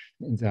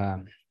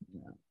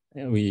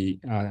we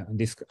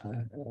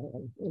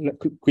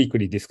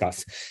quickly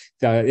discuss,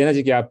 the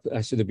energy gap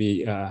should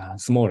be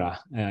smaller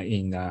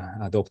in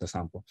the doped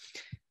sample.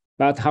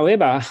 But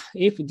however,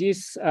 if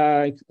this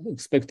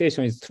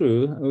expectation is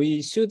true,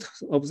 we should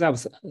observe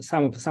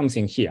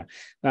something here.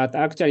 But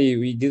actually,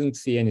 we didn't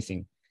see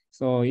anything.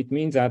 So it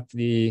means that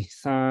the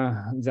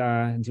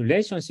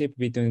relationship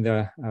between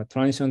the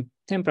transition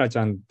temperature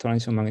and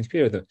transition magnetic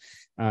field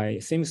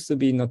seems to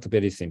be not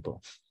very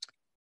simple.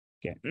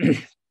 Okay.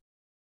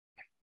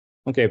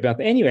 Okay, but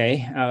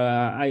anyway,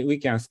 we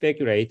can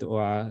speculate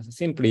or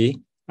simply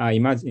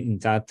imagine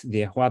that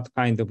what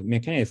kind of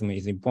mechanism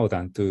is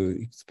important to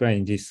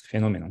explain this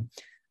phenomenon.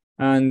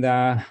 And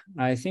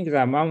I think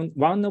that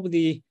one of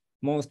the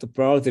most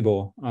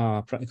plausible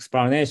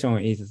explanation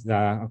is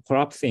the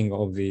collapsing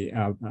of the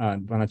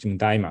vanadium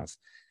dimers.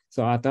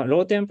 So at a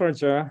low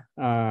temperature,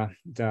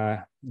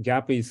 the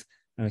gap is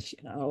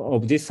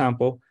of this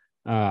sample,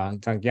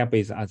 the gap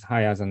is as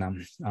high as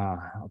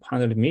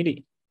 100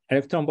 milli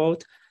electron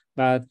volt,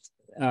 but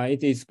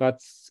it is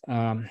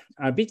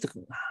a bit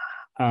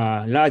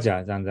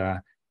larger than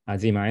the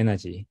Zeeman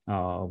energy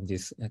of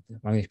this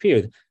magnetic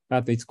field,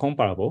 but it's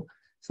comparable.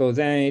 So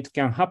then it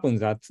can happen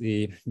that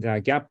the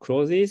gap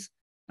closes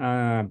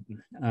by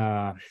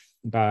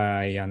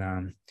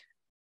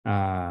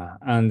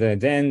and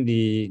then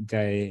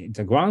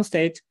the ground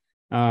state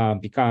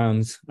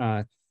becomes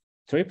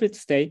triplet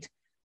state,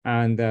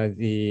 and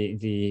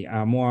the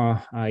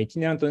more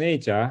itinerant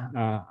nature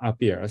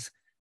appears,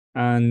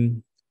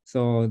 and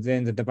so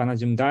then the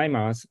vanadium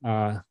dimers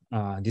are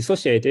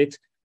dissociated,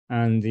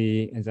 and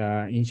the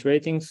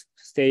insulating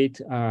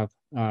state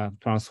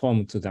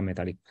transformed to the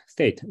metallic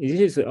state. This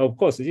is, of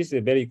course, this is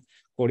a very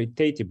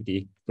qualitative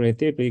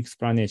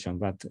explanation,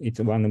 but it's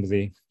one of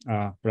the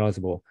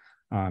plausible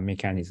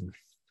mechanisms.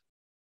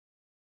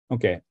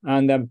 Okay,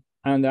 and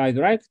I'd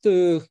like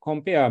to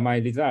compare my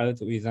result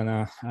with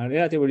a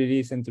relatively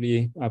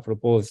recently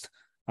proposed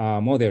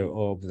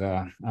model of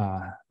the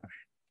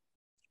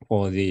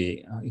for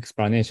the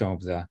explanation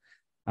of the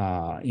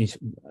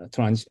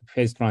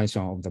phase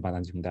transition of the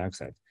vanadium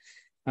dioxide.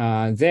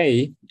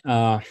 They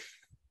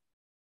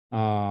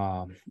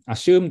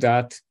assume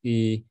that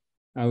we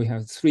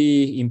have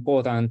three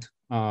important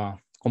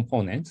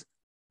components: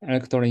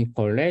 electron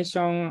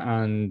correlation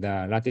and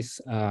lattice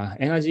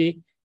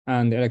energy,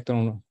 and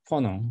electron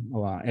phonon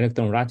or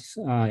electron lattice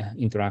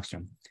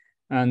interaction.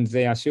 And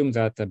they assume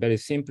that a very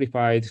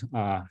simplified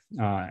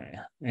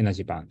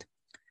energy band.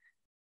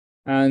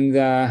 And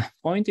the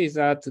point is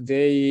that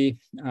they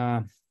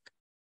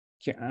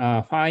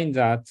found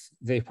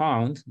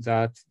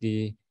that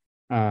the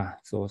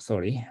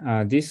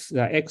this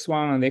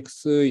X1 and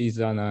X2 is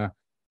an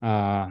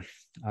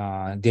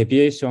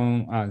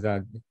deviation,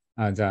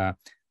 the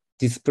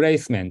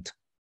displacement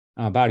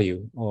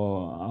value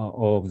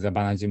of the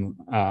vanadium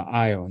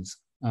ions.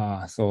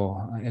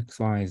 So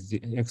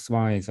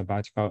X1 is a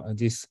vertical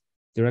this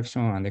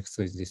direction, and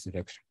X2 is this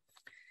direction.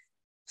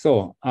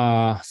 So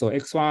so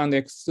X1 and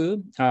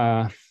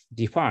X2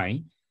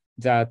 define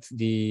that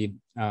the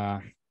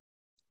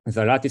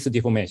lattice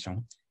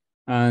deformation,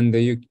 and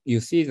you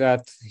see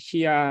that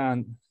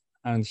here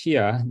and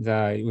here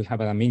we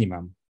have a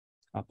minimum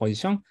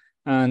position,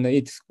 and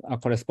it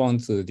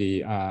corresponds to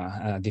the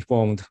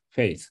deformed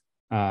phase,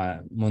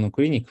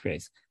 monoclinic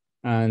phase,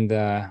 and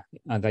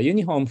the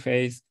uniform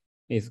phase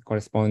is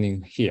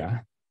corresponding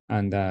here,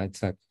 and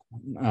it's a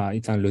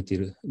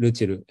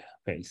luteal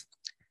phase.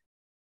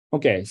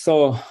 Okay,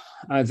 so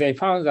they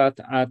found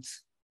that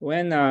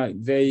when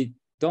they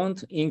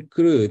don't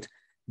include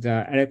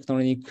the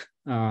electronic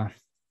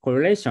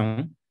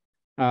correlation,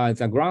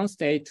 the ground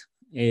state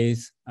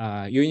is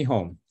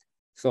uniform,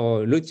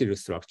 so luteal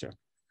structure.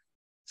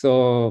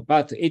 So,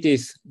 but it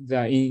is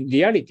in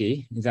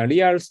reality, the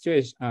real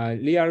situation,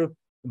 real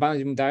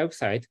vanadium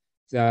dioxide,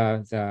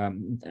 this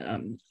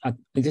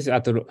is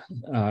at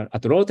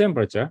low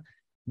temperature,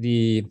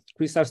 the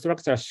crystal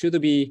structure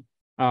should be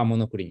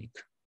monoclinic.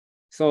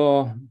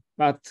 So,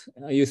 but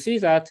you see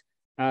that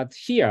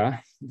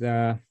here,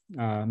 the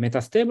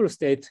metastable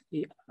state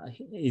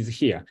is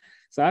here.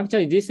 So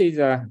actually, this is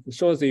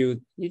shows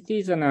you it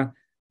is an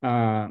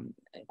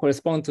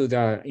correspond to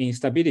the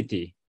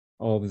instability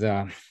of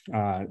the.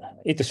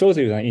 It shows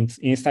you the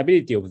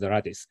instability of the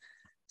lattice.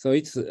 So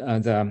it's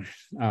the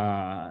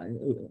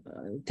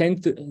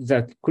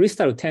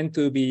crystal tend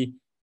to be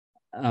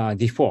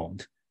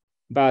deformed,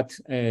 but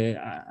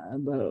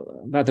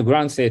the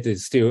ground state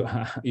is still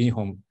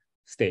uniform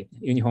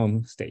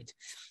state.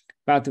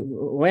 But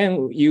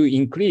when you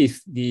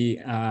increase the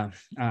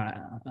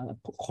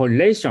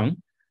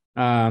correlation,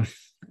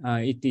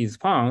 it is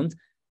found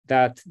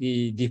that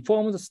the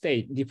deformed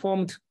state,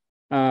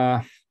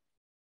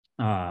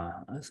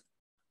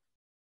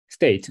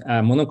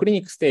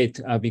 monoclinic state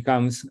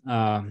becomes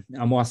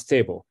more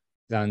stable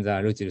than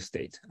the lucidum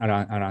state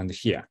around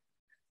here.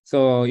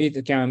 So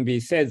it can be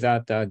said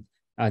that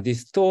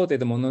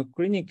distorted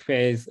monoclinic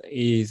phase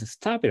is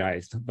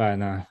stabilized by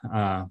an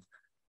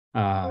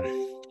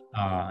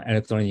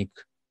electronic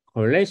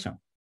correlation.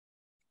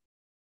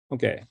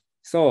 Okay,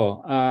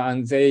 so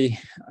and they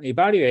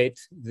evaluate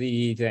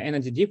the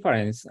energy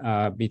difference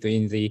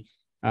between the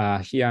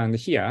here and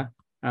here,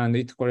 and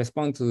it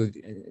corresponds to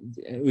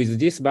with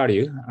this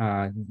value,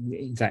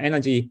 the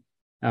energy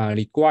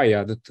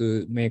required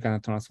to make a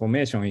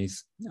transformation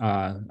is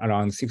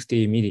around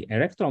 60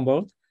 milli-electron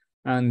volt,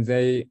 and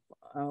they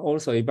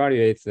also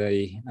evaluate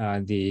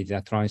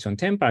the transition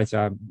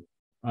temperature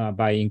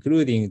by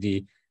including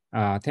the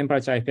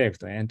temperature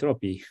effect,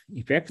 entropy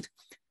effect,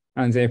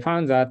 and they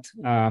found that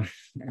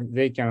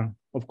they can,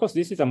 of course,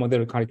 this is a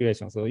model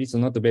calculation, so it's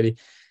not very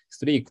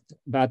strict,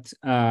 but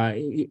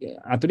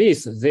at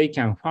least they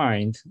can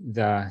find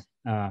the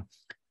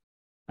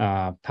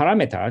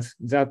parameters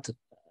that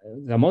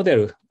the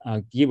model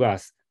give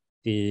us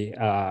the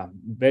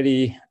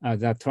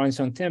the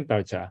transition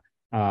temperature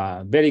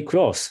very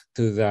close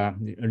to the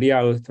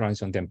real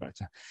transition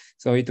temperature.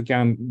 So it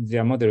can,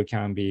 the model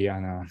can be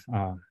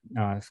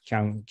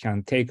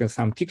can take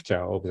some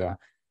picture of the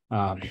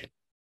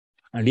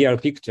a real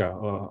picture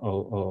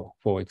or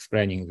for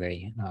explaining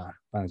the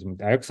vanadium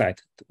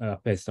dioxide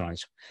phase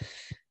transition.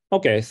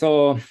 Okay,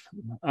 so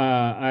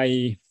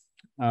I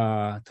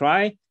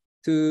try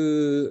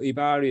to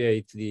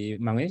evaluate the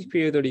magnetic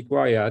field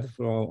required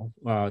for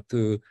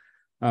to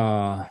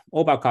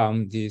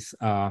overcome this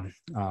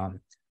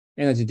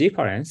energy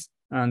difference,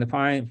 and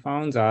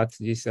found that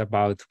this is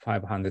about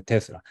 500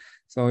 Tesla.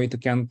 So it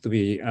can't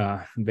be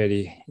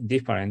very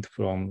different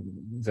from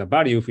the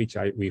value which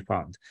we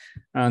found.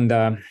 And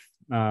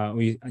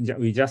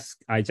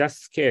I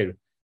just scale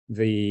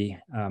the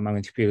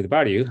magnetic field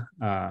value,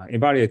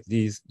 evaluate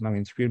these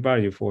magnetic field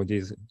value for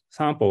these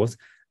samples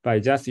by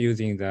just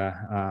using the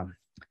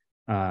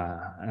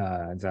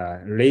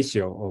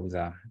ratio of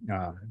the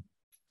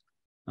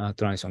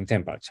transition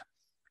temperature.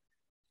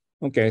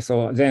 Okay,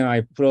 so then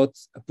I plot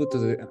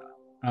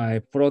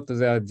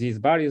these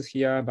values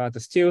here, but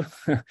still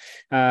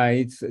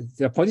it's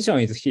the position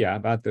is here,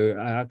 but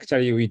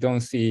actually we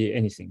don't see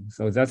anything.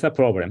 So that's a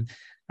problem.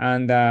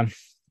 And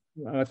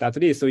but at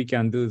least we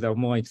can do the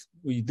more,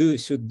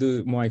 should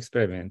do more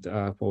experiment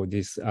for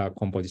this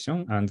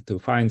composition, and to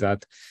find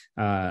that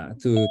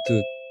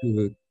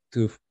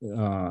to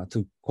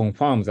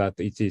confirm that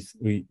it is,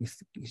 we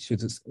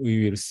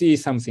will see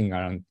something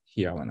around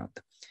here or not.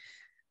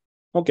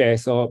 Okay,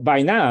 so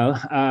by now,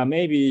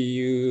 maybe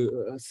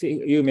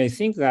you may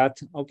think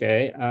that,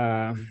 okay,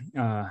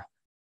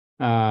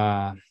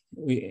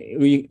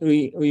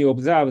 we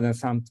observed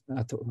some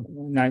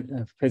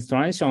phase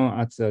transition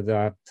at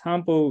the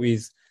sample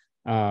with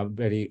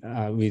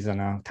with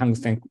a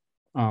tungsten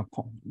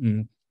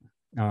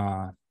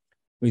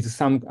with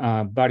some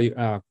value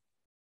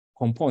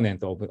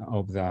component of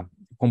the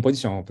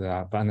composition of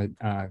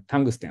the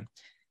tungsten.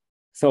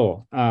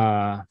 So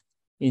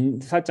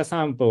in such a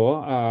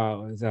sample,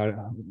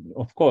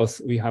 of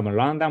course, we have a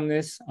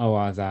randomness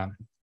or the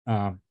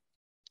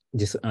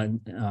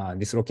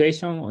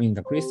dislocation in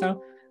the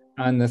crystal,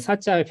 and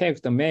such an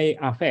effect may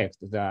affect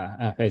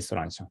the phase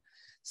transition.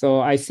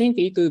 So I think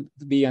it would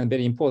be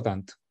very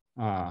important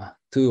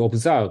to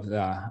observe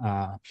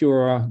the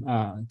pure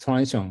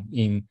transition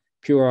in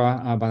pure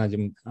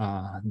vanadium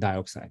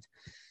dioxide.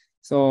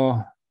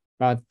 So,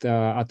 but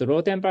at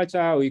low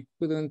temperature, we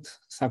couldn't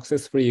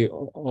successfully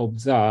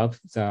observe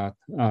the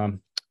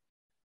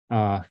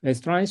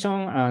phase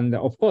transition. And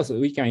of course,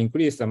 we can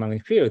increase the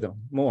magnetic field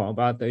more,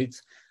 but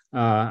it's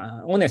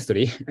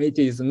honestly, it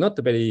is not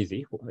very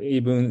easy.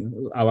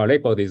 Even our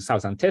record is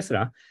 1,000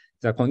 Tesla.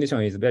 The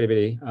condition is very,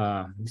 very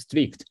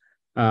strict.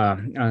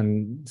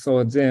 And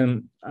so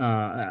then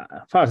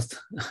first,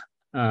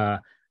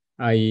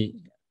 I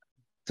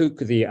took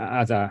the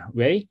other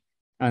way,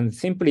 and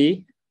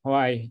simply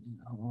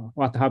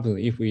what happens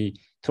if we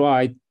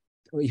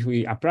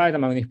apply the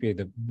magnetic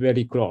field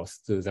very close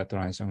to the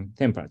transition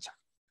temperature.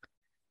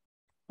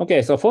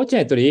 Okay, so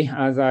fortunately,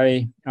 as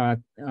I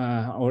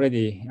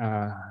already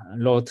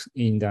wrote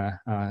in the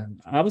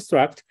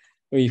abstract,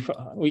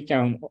 we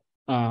can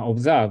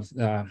observe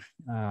a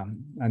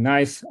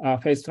nice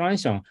phase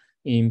transition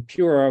in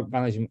pure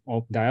vanadium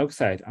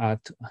dioxide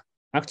at,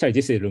 actually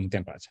this is room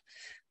temperature.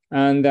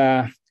 And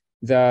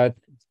the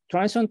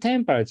transition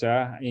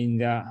temperature in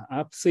the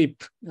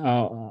upsweep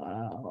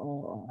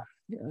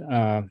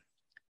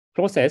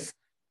process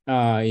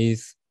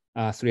is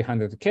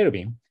 300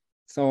 Kelvin.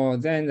 So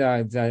then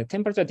the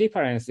temperature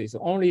difference is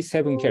only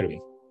 7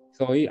 Kelvin.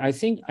 So I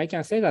think I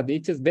can say that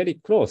it is very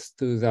close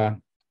to the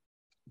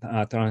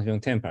transition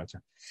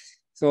temperature.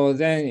 So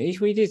then if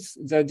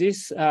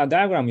this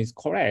diagram is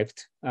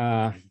correct,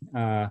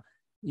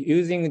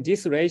 using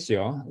this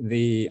ratio,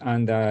 the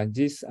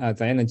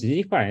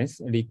energy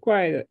difference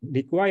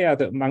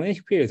required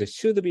magnetic field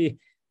should be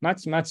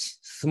much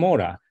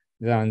smaller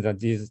than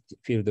this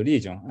field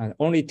region.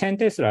 Only 10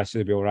 Tesla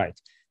should be all right.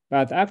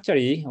 But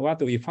actually,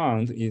 what we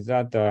found is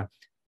that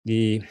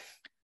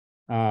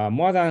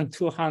more than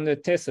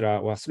 200 Tesla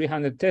or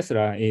 300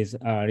 Tesla is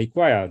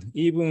required.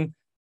 Even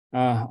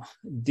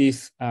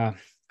this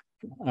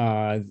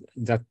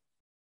the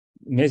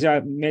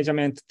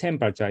measurement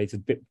temperature is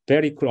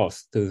very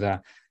close to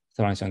the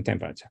transition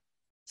temperature.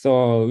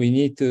 So we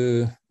need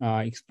to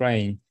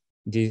explain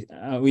this.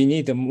 We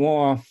need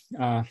more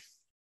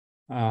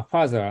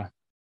further.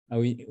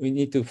 We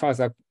need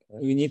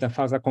a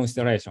further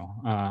consideration.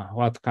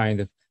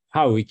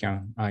 How we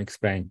can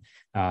explain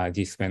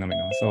this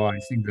phenomenon. So I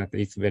think that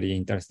it's very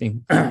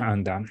interesting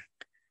and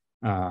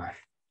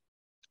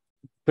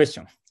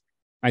question.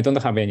 I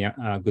don't have any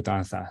good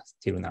answer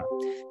till now.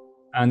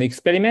 And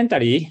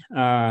experimentally,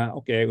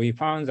 okay, we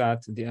found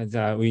that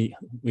we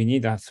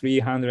need a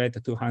 300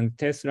 to 200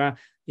 Tesla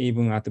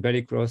even at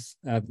very close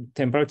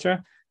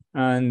temperature.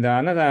 And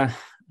another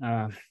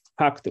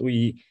fact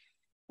we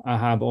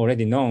have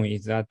already known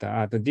is that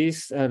at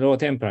this low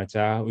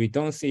temperature, we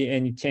don't see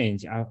any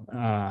change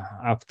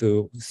up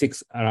to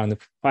around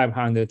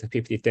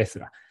 550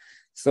 Tesla.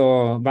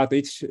 So, but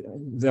the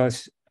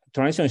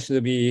transition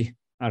should be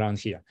around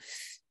here.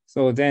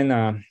 So then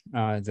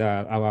I'd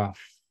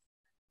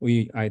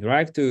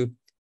like to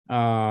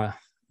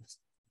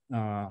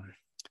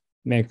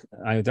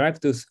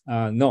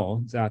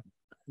know that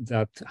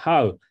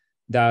how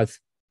does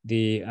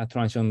the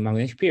transition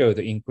magnetic field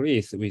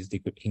increase with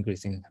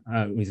decreasing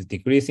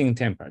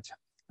temperature,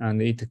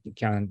 and it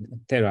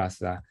can tell us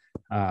the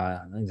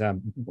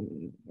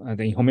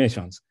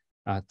informations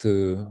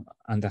to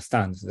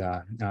understand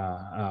the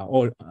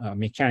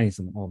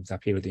mechanism of the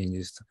field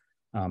induced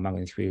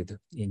magnetic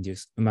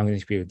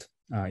field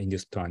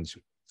induced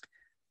transition.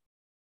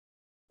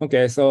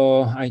 Okay,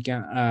 so I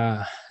can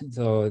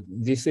so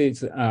this is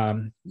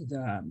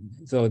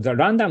so the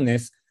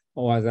randomness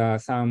or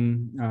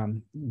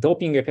some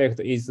doping effect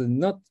is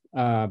not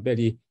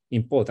very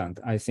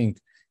important. I think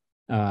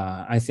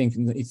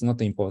it's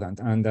not important,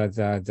 and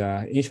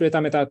the insulator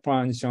metal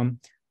transition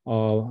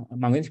or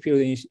magnetic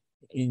field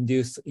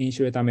induced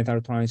insulator metal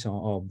transition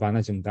of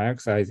vanadium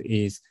dioxide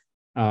is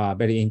a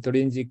very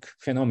intrinsic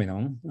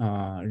phenomenon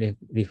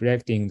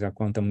reflecting the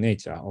quantum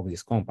nature of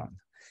this compound.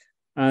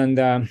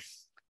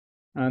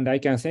 And I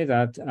can say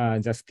that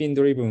the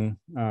spin-driven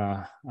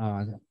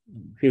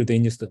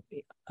field-induced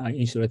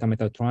insulator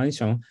metal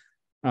transition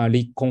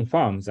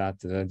reconfirms that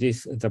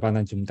the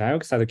vanadium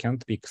dioxide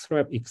can't be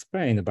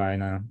explained by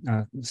a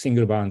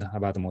single band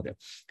Hubbard model.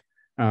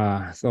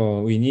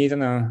 So we need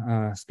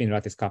a spin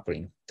lattice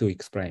coupling to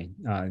explain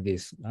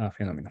this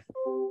phenomenon.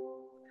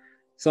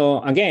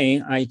 So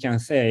again, I can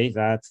say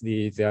that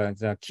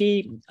the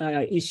key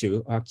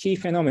issue, key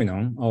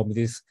phenomenon of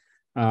this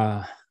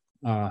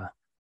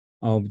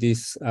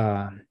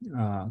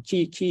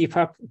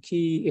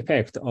key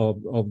effect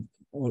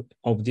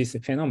of this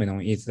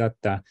phenomenon is that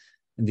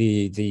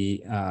the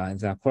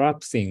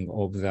collapsing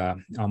of the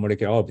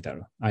molecular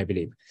orbital, I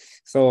believe.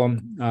 So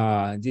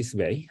this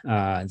way,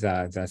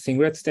 the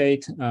singlet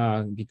state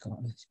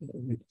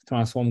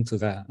transformed to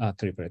the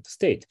triplet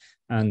state,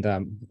 and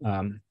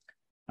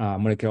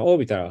molecular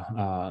orbital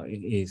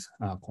is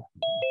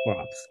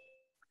collapsed.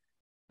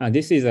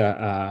 This is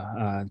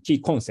a key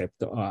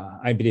concept.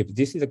 I believe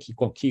this is a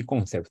key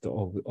concept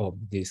of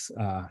this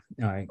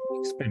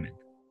experiment.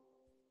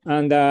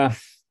 And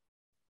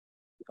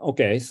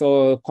okay,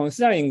 so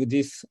considering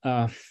this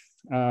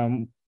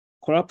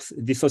collapse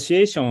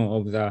dissociation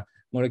of the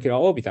molecular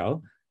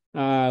orbital,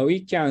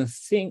 we can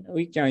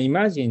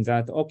imagine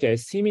that okay,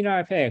 similar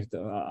effect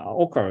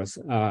occurs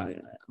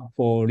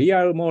for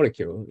real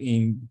molecule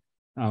in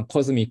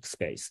cosmic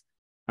space,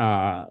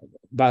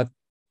 but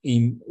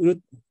in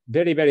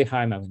very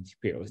high magnetic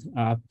field,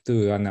 up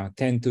to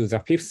 10 to the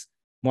 5th,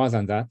 more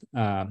than that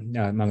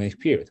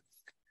magnetic field.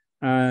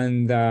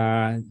 And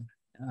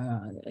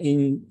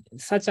in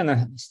such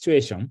a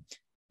situation,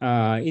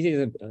 it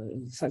is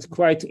such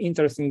quite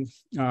interesting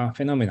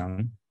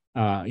phenomenon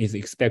is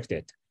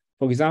expected.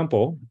 For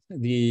example,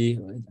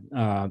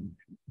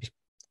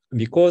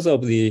 because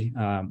of the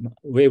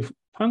wave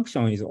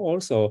function is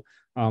also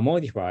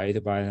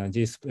modified by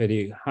this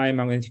very high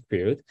magnetic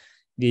field,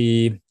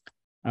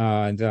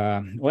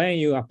 when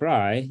you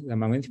apply the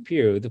magnetic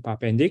field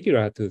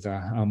perpendicular to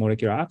the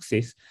molecular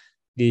axis,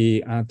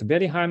 at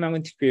very high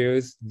magnetic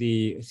fields,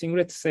 the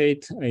singlet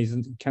state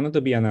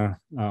cannot be an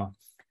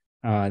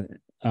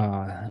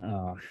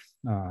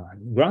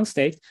ground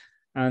state,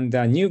 and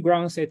the new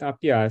ground state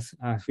appears,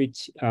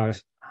 which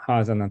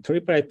has a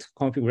triplet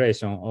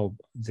configuration of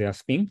their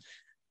spin.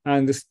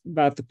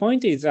 But the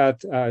point is that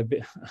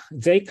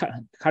their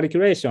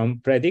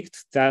calculation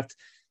predicts that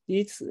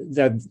it's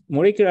the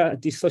molecular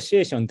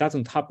dissociation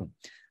doesn't happen.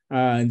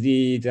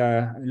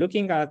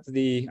 Looking at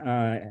the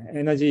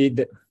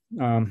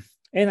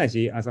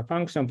energy as a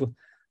function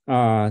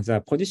of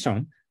the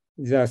position,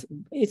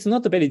 it's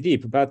not very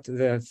deep, but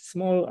the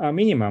small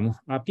minimum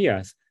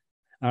appears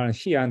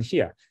here and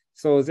here.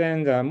 So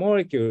then the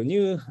molecule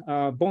new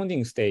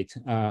bonding state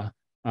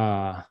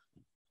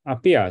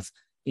appears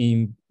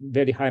in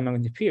very high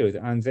magnetic field,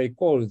 and they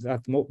call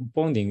that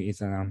bonding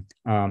is a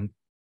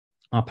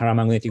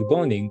paramagnetic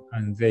bonding,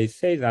 and they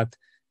say that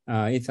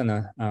it's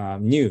a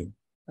new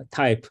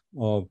type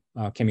of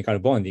chemical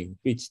bonding,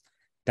 which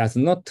does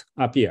not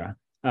appear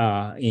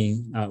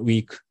in a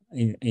weak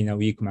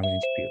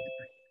magnetic field.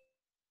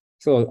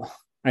 So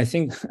I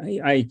think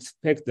I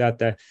expect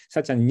that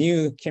such a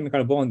new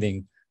chemical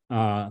bonding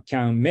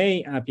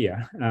may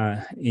appear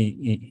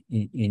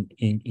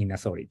in a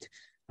solid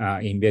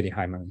in very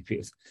high magnetic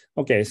fields.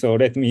 Okay, so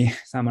let me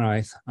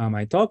summarize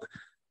my talk.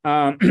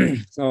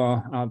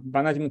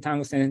 Vanadium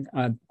tungsten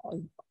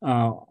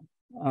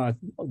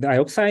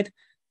dioxide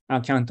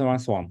can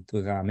transform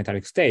to the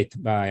metallic state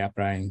by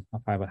applying a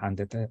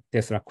 500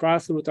 Tesla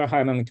class ultra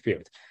high magnetic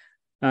field.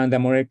 And the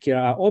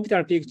molecular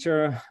orbital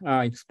picture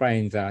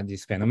explains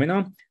this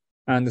phenomenon.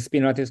 And the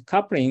spin lattice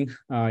coupling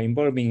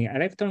involving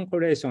electron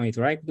correlation is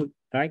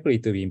likely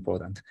to be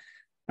important.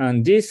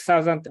 And this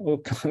 1,000,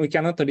 we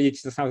cannot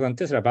reach the 1,000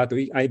 Tesla, but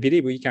I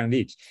believe we can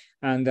reach.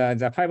 And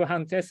the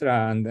 500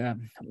 Tesla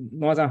and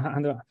more than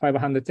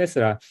 500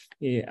 Tesla,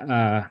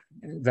 I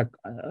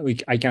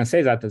can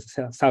say that the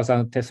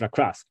 1,000 Tesla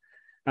class.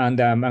 And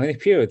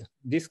magnetic field,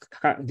 this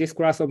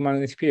class of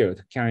magnetic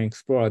field can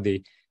explore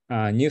the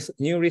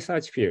new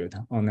research field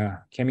on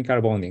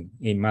chemical bonding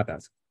in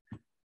matters.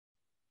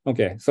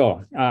 Okay,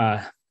 so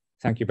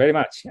thank you very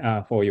much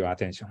for your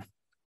attention.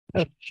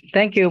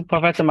 Thank you,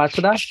 Professor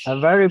Matsuda. A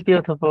very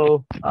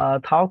beautiful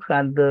talk,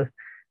 and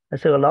I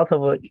see a lot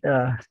of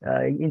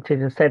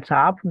interesting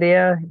setup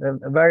there.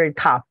 Very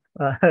tough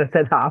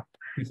setup,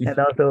 and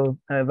also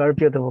very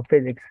beautiful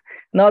physics.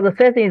 Now the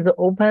session is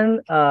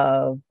open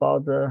for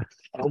the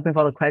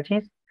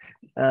questions.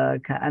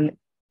 Can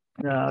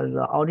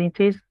the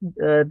audiences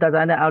does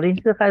any audience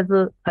has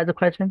a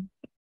question?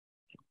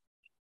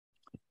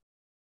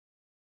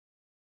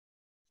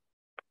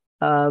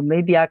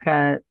 Maybe I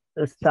can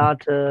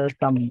start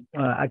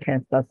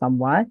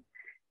someone.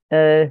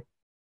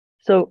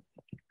 So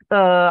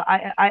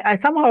I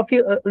somehow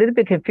feel a little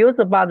bit confused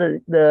about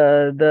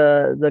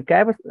the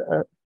gap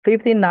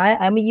 59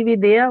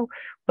 MeV there.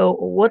 So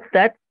what's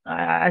that?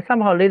 I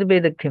somehow a little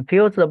bit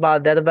confused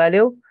about that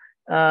value.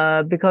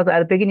 Because at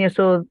the beginning,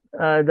 so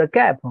the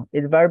gap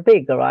is very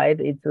big, right?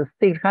 It's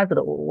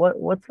 600.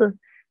 What's the?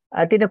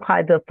 I didn't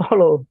quite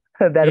follow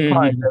that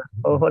point.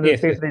 For the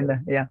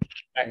 15, yeah.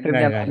 Right.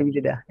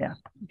 Yeah.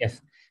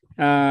 Yes.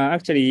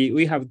 Actually,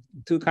 we have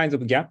two kinds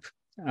of gap.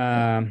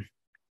 The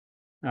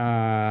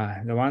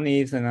one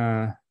is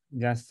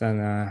just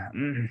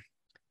an.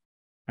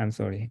 I'm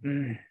sorry.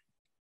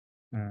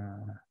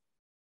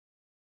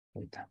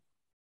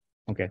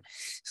 Okay,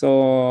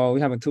 so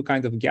we have two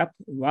kinds of gap.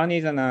 One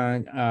is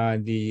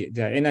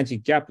the energy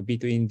gap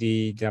between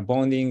the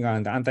bonding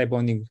and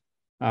anti-bonding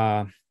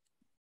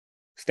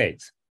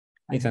states.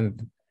 It's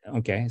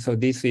okay. So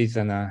this is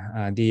an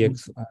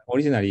dx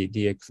originally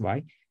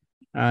dxy,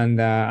 and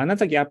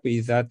another gap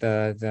is that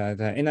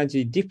the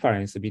energy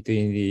difference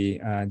between the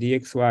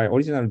dxy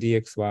original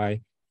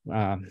dxy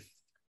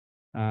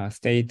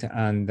state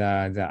and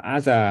the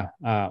other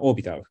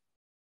orbital.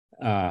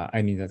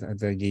 I mean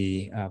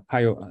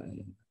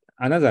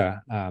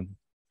another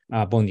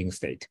bonding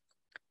state.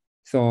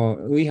 So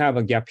we have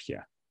a gap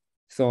here.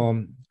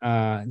 So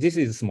this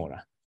is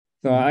smaller.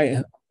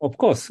 So of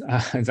course,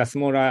 the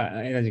smaller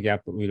energy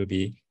gap will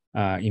be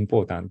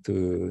important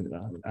to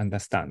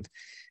understand.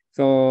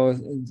 So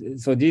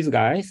these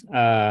guys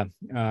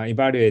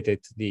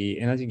evaluated the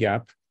energy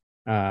gap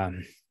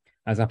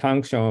as a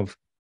function of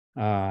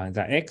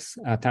the X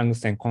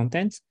tungsten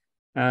contents.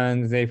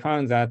 And they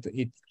found that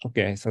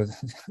okay, so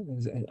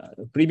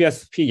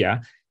previous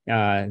figure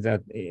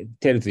that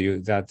tells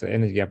you that the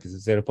energy gap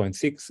is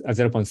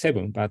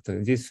 0.7, but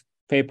this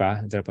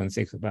paper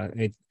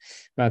 0.6,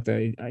 but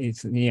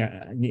it's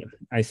near,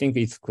 I think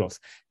it's close.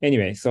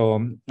 Anyway,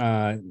 so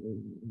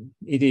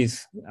it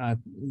is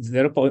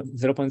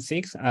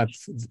 0.6 at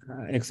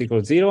x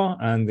equals 0,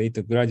 and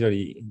it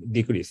gradually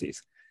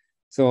decreases.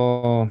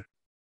 So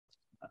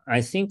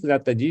I think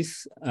that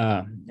this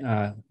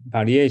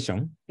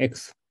variation,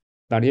 X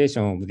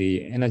variation of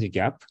the energy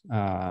gap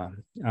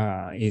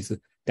is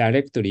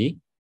directly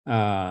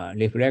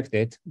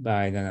reflected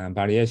by the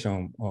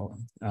variation of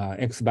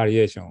X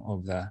variation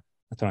of the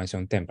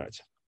transition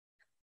temperature.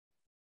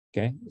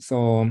 Okay,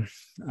 so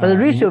but the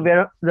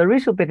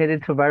ratio between the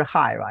two very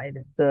high, right?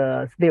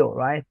 The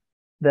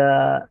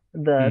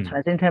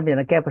transition temperature and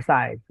the gap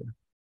size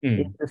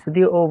it's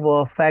still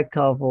over a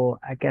factor of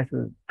I guess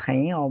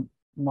 10 or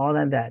more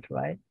than that,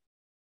 right?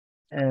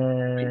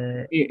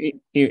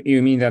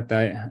 You mean that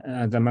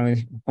the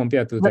magnetic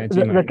compared to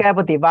the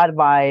gap divided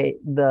by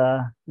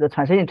the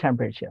transition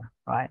temperature,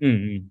 right?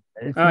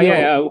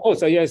 Yeah, of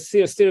course. Yes,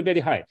 still very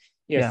high.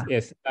 Yes,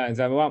 yes.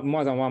 The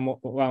more than one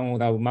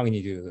order of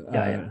magnitude.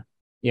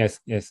 Yes.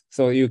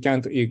 So you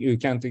can't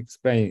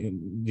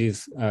explain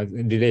this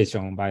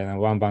relation by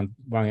one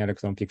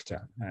electron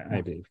picture.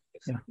 I believe.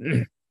 Yes.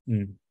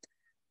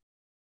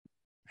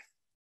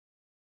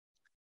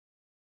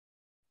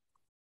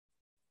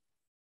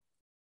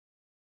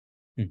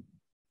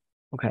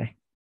 Okay.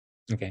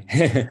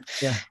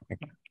 Yeah.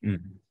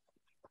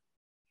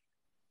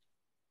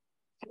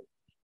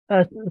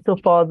 So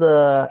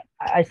for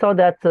I saw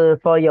that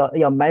for your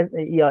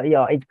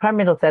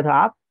experimental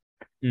setup,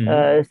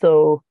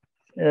 so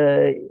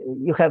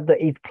you have the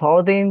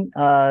exploding,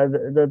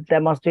 the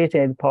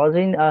demonstration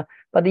exploding,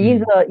 but in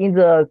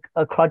the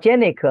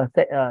cryogenic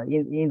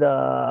in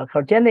the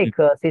cryogenic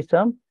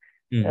system,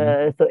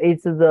 so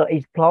it's the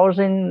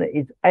explosion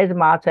is as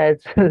much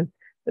as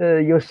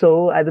you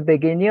saw at the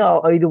beginning,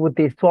 or it would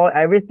destroy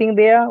everything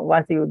there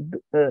once you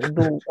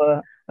do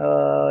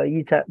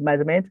each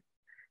measurement,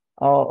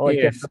 or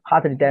yes. just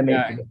partly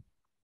damaged?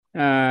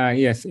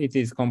 Yes, it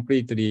is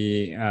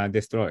completely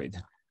destroyed.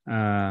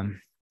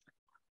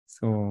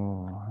 So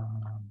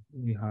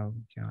we have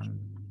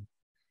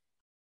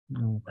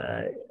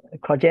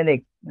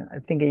cryogenic. I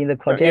think in the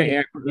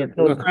cryogenic.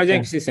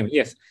 Cryogenic system.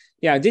 Yes.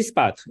 Yeah, this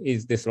part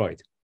is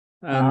destroyed,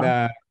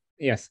 and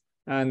yes,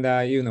 and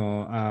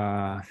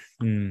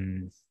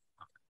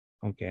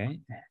okay,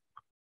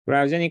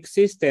 cryogenic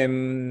system.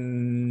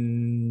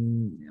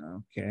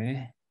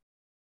 Okay,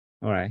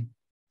 all right.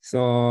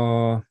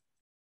 So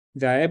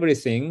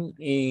everything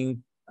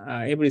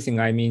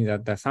I mean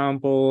that the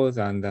samples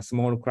and the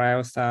small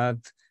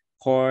cryostat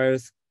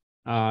coils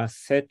are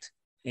set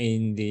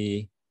in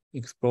the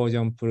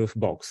explosion-proof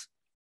box.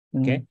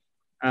 Okay,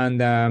 and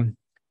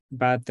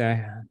but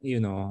the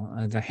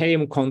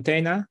helium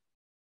container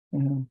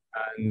and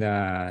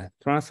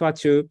transfer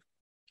tube.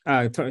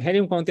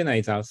 Helium container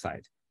is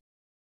outside.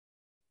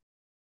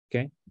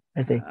 Okay,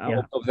 I think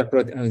of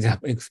the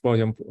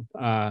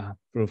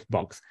explosion-proof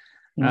box,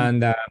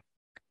 and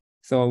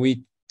so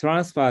we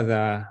transfer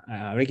the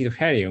liquid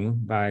helium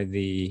by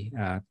the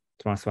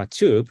transfer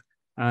tube,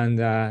 and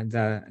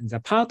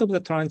the part of the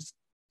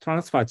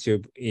transfer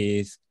tube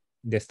is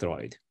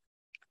destroyed.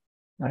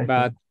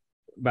 But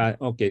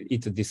okay,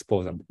 it's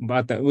disposable.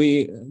 But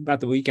we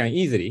can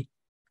easily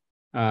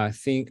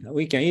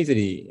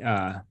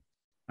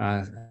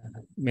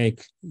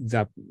make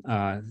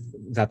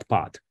that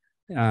part.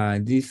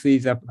 This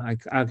is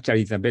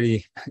actually the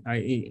very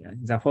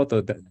the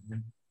photo that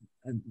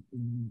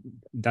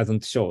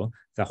doesn't show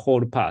the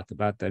whole part,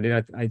 but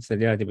it's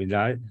relatively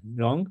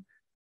long,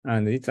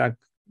 and it's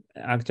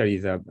actually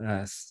the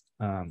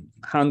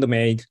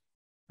handmade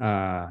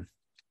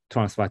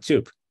transfer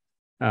tube.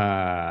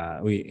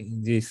 I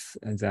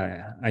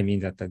mean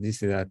that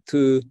this is a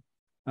two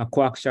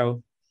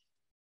coaxial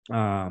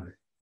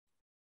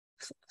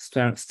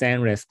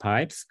stainless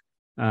pipes,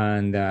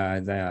 and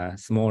the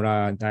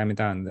smaller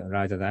diameter and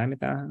larger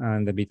diameter,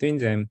 and between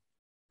them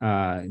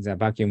the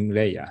vacuum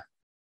layer.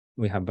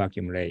 We have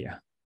vacuum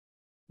layer.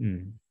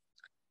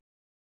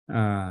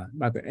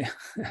 But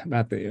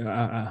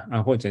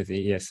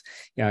unfortunately, yes,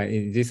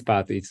 this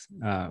part is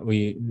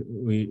we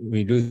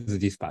lose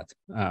this part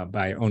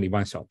by only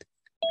one shot.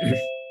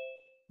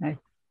 Nice.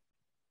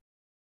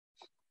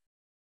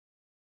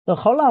 So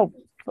how long,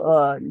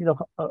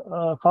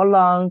 how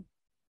long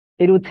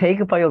it will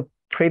take for you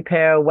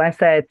prepare one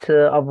set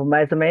of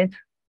measurements?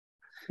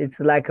 It's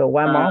like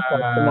 1 month or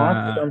 2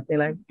 months, something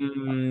like.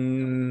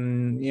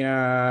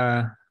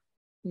 Yeah.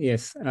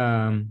 Yes.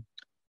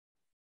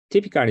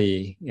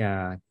 Typically,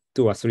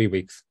 2 or 3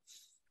 weeks.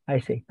 I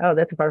see. Oh,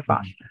 that's very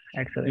fast,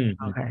 actually.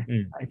 Okay.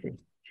 I see.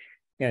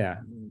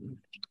 Yeah.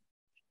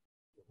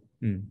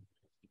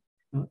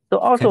 So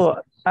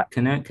also,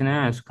 can I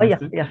ask? Oh,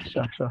 yeah,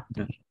 sure.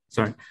 Yeah.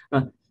 Sorry,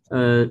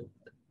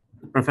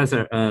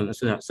 Professor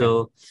Matsuda.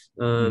 So,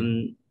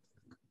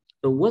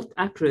 what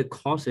actually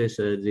causes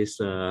this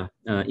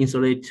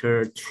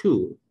insulator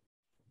 2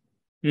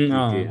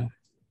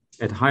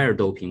 at higher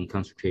doping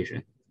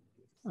concentration?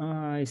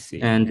 I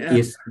see. And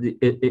is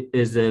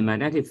the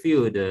magnetic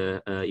field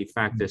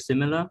effect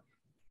similar?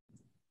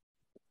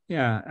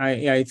 Yeah,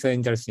 it's an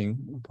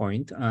interesting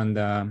point, and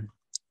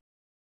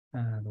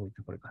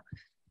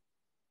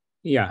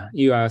yeah,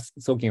 you are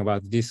talking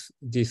about this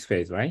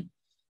phase, right?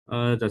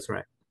 That's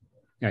right.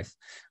 Yes.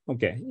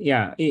 Okay.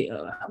 Yeah.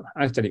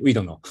 Actually, we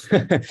don't know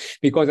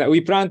because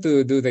we plan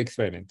to do the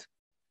experiment,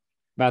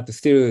 but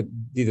still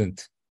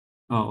didn't.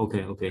 Oh,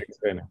 okay.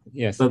 Experiment.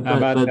 Yes.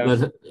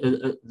 But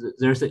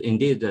there's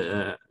indeed.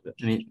 I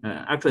mean,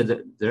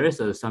 actually, there is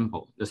a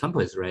sample. The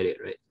sample is ready,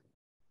 right?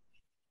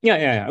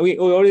 Yeah. We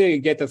already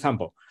get the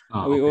sample. We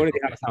okay. already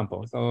have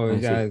sample. So I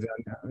see.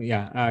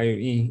 yeah,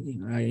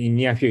 in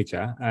near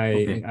future,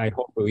 I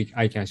hope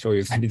I can show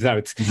you the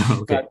results.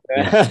 Okay.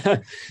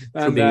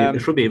 But, Yeah.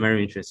 Should be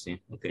very interesting.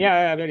 Okay.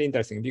 Yeah, very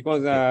interesting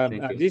because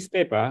this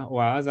paper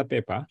or other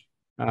paper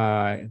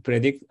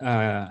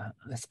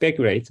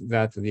speculate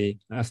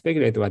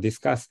or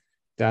discuss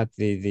that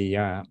the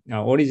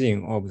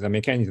origin of the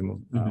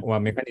mechanism or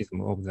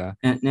mechanism of the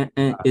And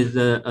is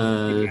the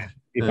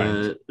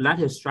different.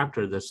 lattice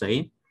structure the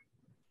same?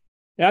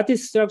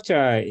 Lattice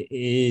structure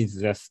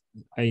is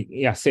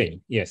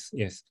same. Yes.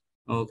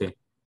 Okay.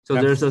 So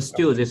there's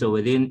still this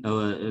within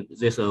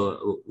this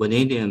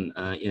vanadium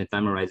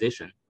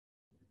dimerization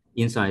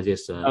inside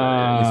this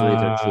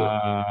insulator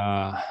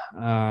tube.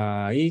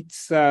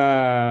 It's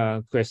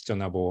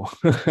questionable.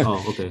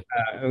 Oh, okay.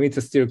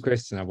 It's still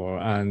questionable,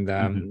 and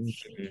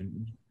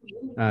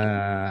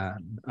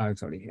I'm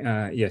sorry.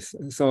 Yes.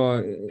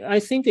 So I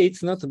think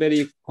it's not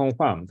very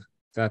confirmed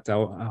that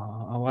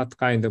what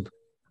kind of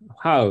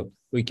how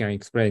we can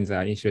explain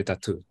the insulator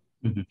too.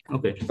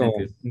 Okay. So,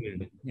 thank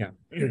you. Yeah.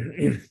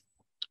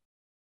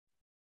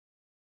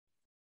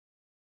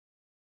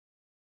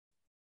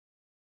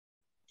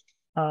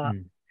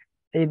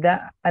 Is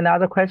that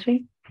another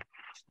question?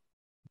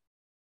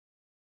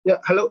 Yeah,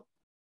 hello.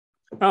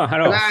 Oh,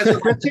 hello. Can I ask a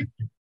question?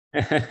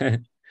 Of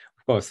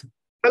course.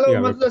 Hello, Yeah,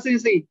 Matsuda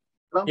Sensei.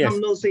 Long Yes.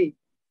 time no see.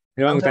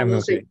 Long time no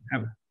see.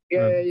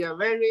 Yeah,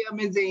 very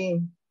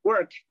amazing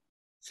work,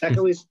 like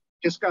we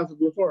discussed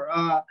before.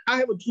 I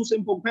have two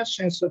simple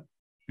questions.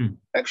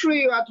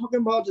 Actually, you are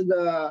talking about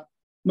the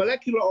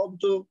molecular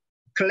orbital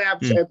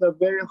collapse at a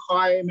very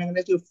high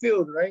magnetic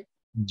field, right?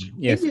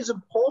 Yes. It is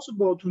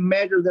possible to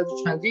measure that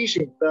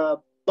transition, the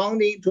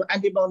bonding to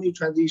antibonding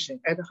transition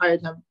at a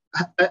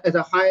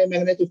high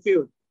magnetic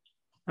field.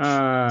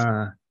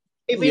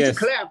 If yes. it's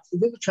collapsed,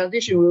 this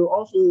transition will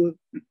also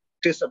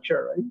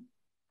disappear, right?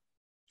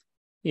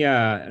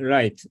 Yeah,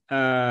 right.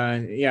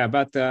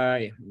 But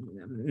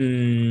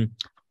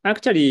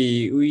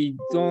actually, we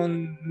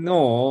don't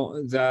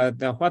know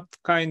that what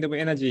kind of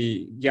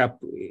energy gap.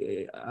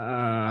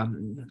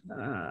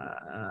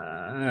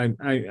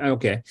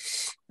 Okay.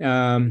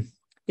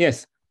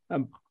 Yes,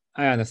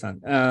 I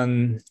understand.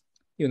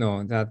 You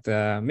know that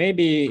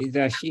maybe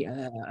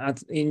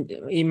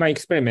in my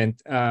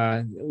experiment,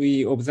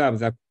 we observe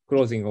the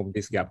closing of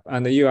this gap,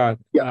 and you are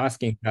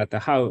asking that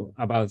how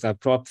about the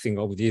collapsing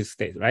of these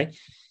states, right?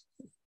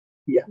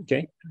 Yeah.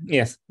 Okay.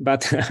 Yes,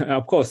 but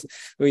of course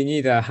we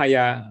need a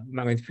higher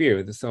magnetic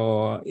field.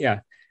 So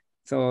yeah.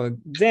 So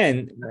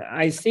then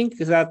I think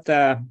that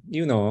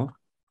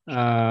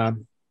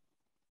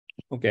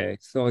okay.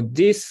 So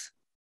this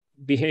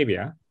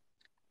behavior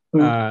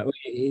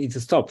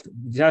is stopped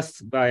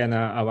just by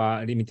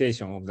our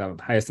limitation of the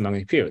highest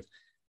magnetic field,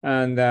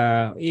 and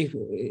if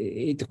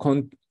it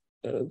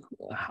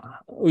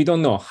we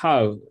don't know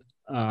how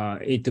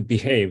it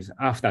behaves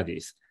after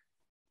this.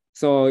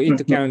 So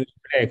it can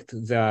reflect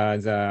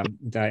the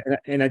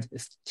energy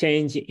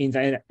change in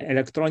the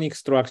electronic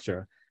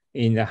structure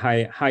in the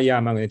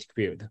higher magnetic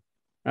field,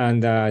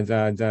 and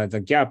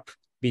the gap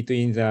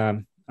between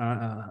the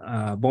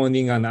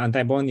bonding and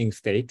anti-bonding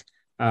state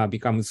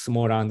becomes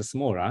smaller and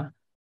smaller,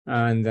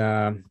 and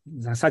the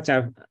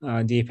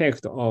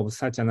effect of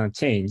such a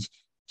change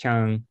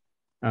can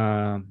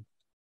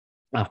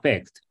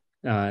affect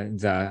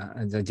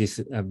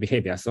this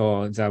behavior.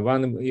 So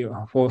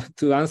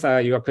to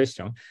answer your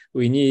question,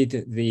 we need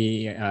to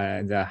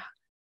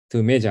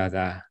measure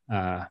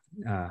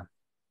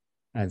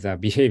the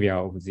behavior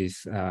of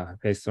this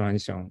phase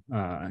transition,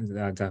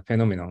 the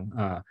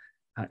phenomenon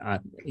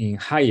in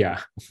higher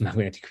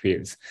magnetic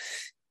fields.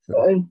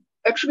 So,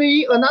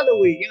 actually, another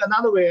way,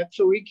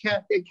 actually,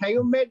 can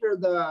you measure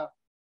the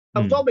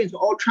absorbance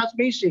or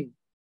transmission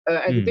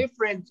at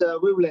different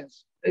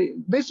wavelengths?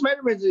 This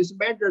measurement is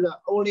measured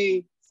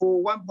only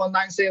for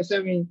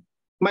 1.977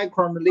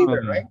 micron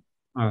liter, right?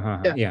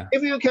 Yeah.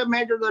 If you can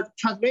measure the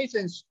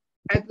transmissions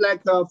at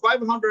like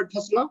 500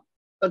 Tesla,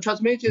 the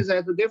transmissions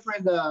at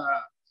different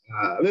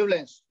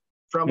wavelengths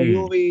from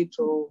UV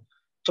to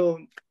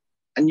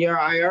near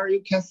IR,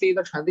 you can see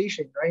the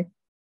transition, right?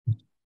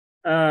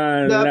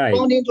 The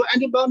bonding to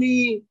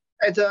antibody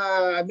at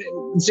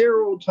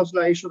 0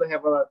 Tesla, you should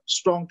have a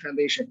strong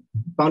transition,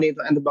 bonding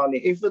to antibody.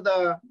 If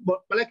the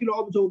molecular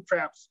orbital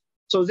collapse,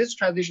 so this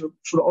transition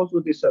should also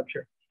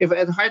disappear. If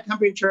at high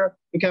temperature,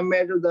 you can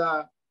measure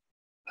the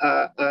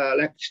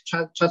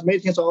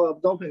transmittance or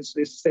absorbance is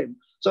the same.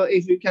 So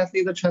if you can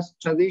see the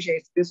transition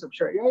is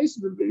disappear,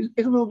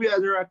 it will be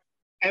other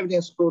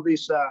evidence for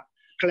this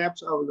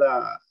collapse of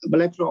the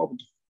molecular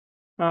orbital.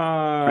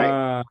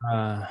 Right?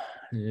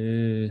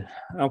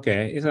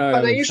 Okay.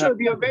 But it should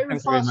be a very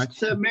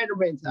fast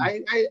measurement.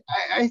 I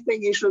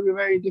think it should be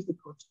very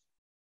difficult.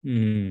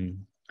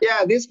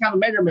 Yeah, this kind of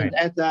measurement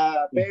at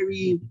a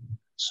very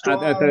strong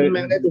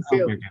magnetic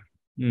field.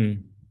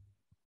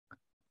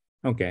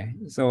 Okay,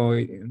 so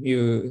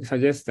you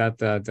suggest that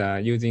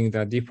using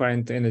the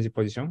different energy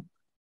position,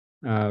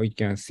 we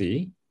can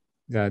see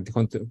how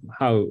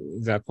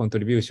the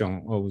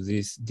contribution of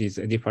these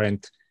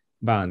different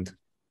band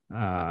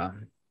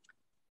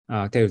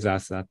tells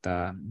us that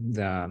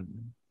the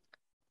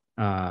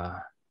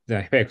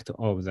effect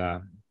of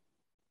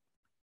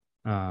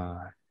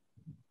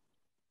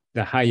the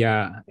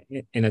higher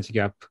energy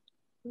gap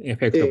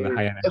effect of the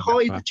higher energy how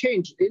gap. it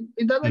changed.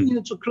 It doesn't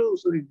need to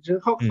close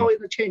it. How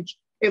it changed.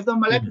 If the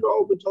molecular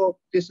orbital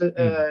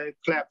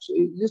collapse,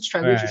 this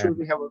transition should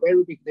have a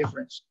very big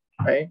difference,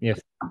 right?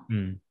 Yes.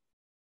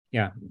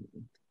 Yeah.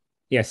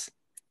 Yes.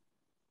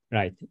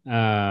 Right.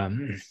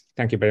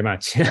 Thank you very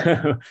much.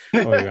 Okay,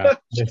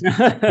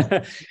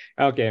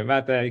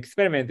 but the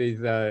experiment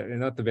is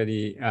not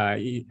very.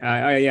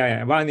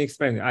 One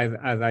experiment,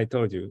 as I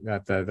told you,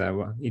 that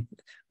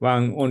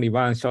only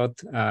one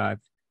shot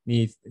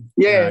needs.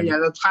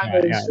 The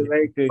time is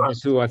very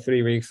fast. 2 or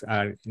 3 weeks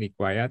are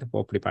required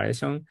for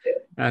preparation,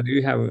 and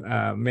we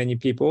have many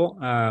people,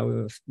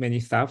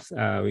 many staffs.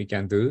 We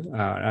can do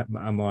a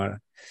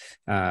more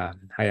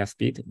higher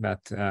speed,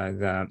 but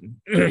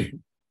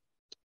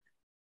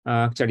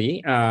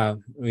actually,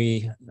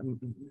 we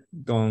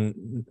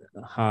don't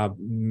have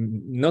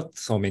not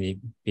so many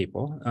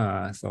people.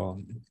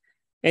 So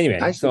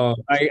anyway, so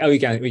we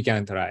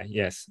can try.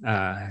 Yes.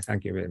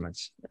 Thank you very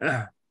much.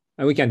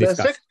 We can discuss.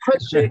 The second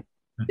question,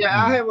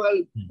 I have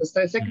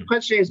the second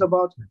question is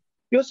about,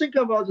 you think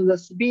about the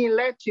spin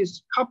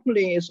lattice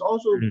coupling is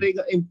also play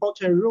an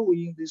important role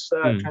in this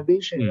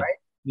transition, right?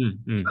 Yes.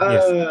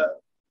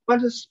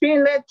 But the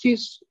spin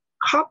lattice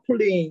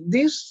coupling,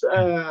 this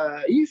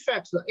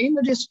effect, the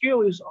energy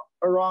scale is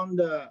around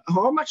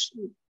how much?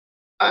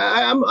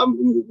 I'm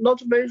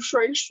not very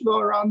sure. It's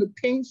around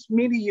 10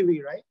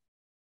 millieV, right?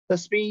 The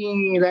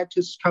spin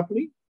lattice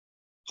coupling.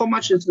 How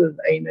much is the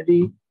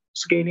energy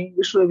scaling?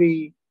 It should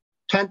be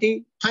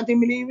 20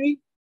 millieV.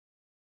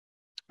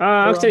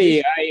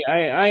 Actually,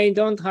 I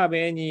don't have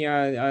any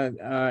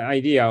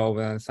idea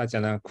of such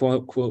a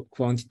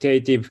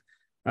quantitative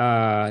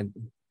value.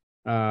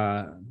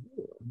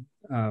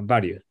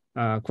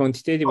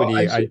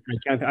 Quantitatively, I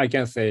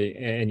can't say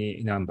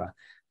any number.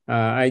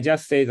 I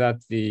just say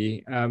that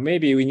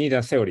maybe we need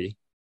a theory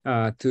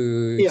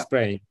to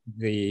explain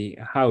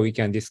how we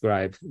can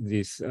describe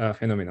this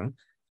phenomenon.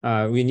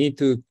 We need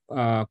to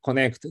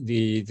connect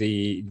the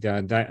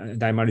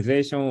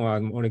dimerization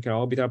or molecular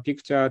orbital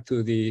picture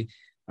to the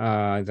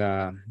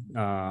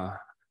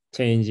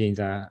change in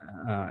the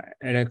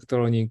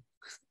electronic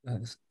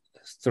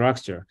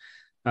structure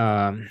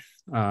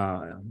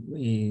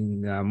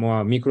in a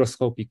more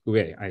microscopic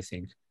way, I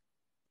think.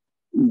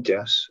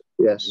 Yes.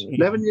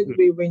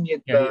 Definitely, we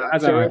need.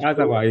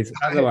 Otherwise,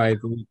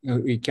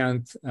 we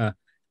can't.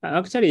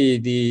 Actually,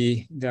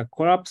 the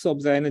collapse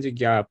of the energy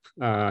gap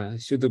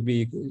should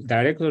be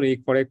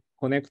directly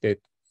connected.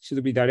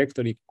 Should be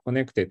directly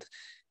connected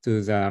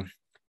to the,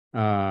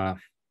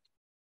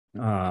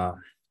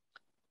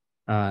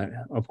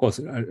 of course,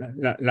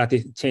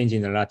 lattice change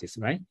in the lattice,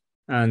 right?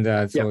 And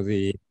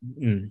we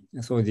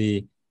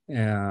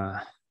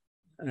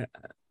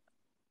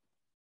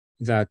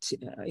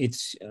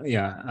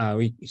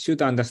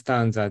should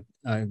understand that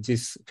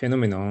this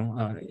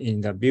phenomenon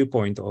in the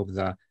viewpoint of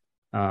the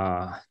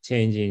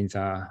change in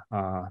the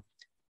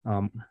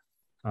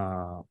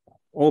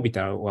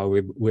orbital or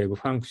wave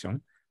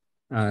function,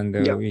 and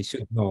we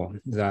should know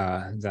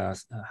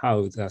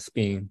how the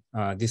spin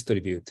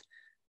distribute,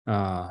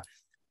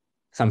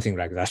 something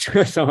like that.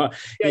 So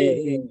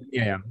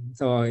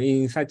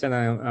in such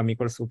a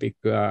microscopic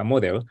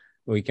model,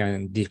 we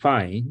can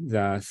define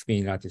the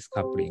spin lattice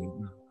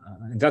coupling.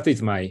 That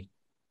is my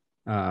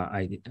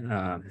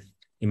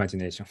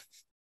imagination.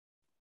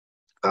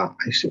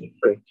 I see.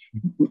 Great.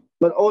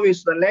 But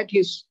always the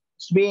lattice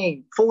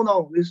spin,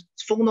 this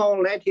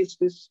phonon lattice,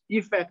 this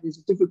effect is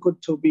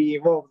difficult to be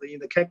involved in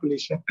the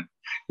calculation.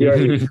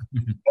 And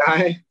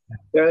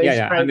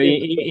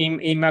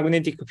in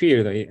magnetic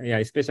field,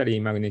 especially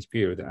in magnetic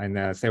field,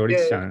 and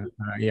theoreticians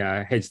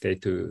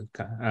hesitate to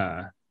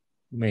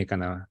make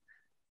an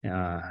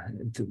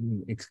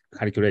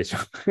calculation.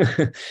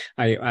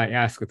 I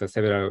asked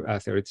several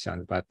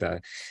theoreticians, but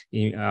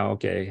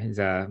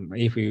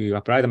if you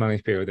apply the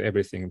magnetic field,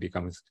 everything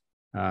becomes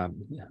not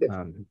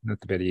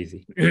very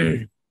easy.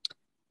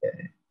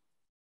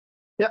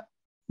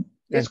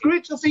 It's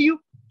great to see you.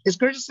 It's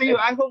great to see you.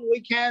 I hope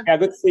we can.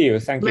 Good to see you.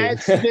 Thank you.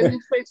 Match in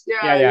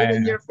the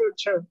near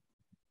future.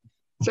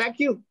 Thank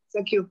you.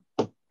 Thank you.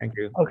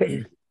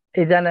 Okay.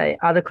 Is there any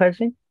other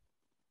question?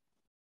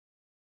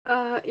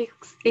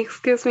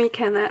 Excuse me,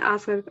 can I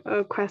ask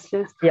a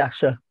question? Yeah,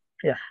 sure.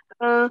 Yeah.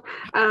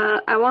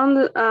 I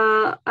want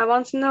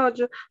to know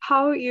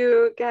how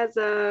you get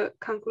the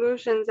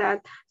conclusion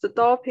that the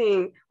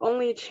doping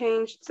only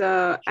changed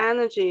the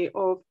energy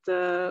of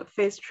the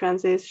phase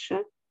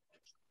transition.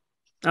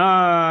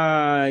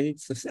 I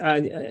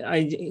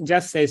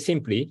just say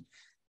simply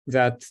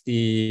that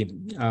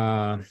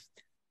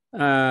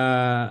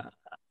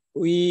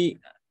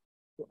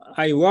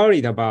I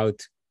worried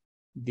about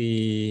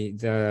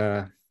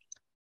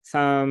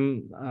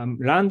some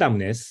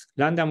randomness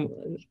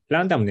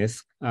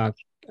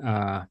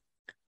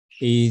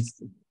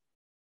is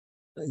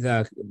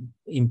the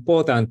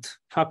important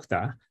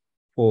factor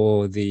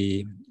for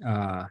the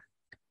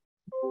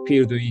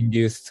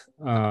field-induced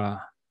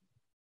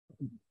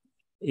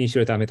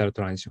insulator metal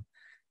transition.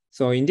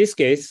 So in this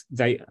case,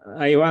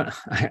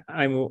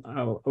 I'm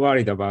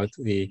worried about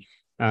the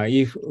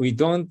if we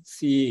don't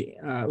see,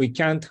 we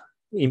can't,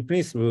 in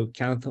principle,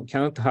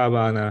 cannot have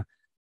an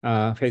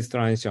phase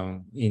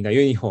transition in the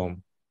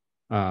uniform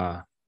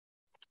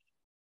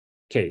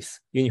case,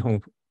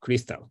 uniform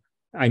crystal.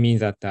 I mean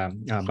that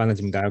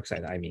vanadium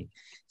dioxide, I mean.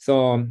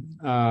 So,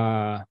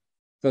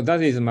 so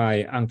that is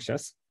my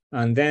anxious.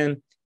 And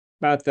then,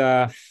 but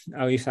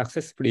we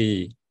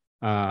successfully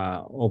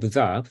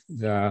observe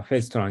the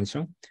phase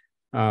transition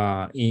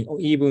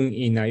even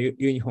in a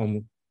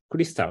uniform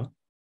crystal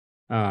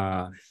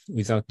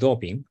without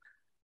doping.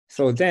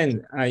 So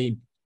then I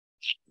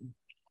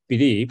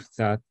believe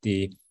that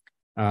the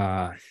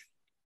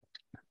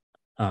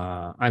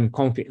I'm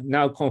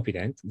now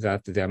confident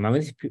that the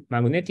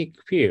magnetic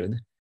field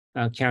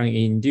can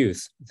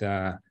induce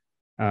the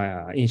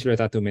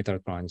insulator to metal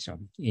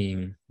transition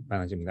in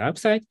vanadium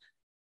dioxide.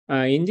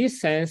 In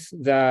this sense,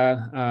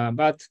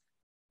 but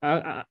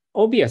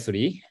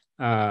obviously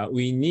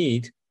we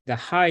need the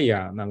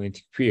higher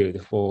magnetic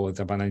field for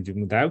the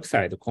vanadium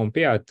dioxide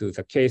compared to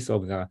the case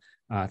of the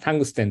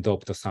tungsten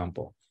doped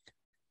sample.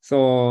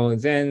 So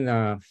then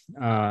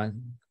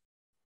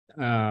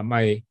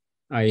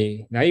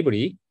I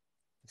naively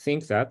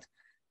think that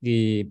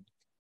the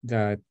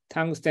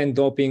tungsten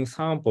doping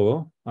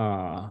sample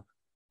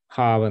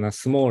have a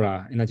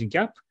smaller energy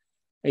gap.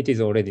 It is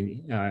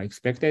already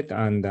expected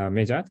and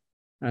measured.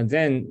 And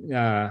then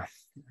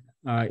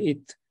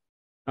it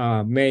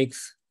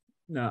makes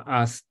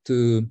us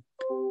to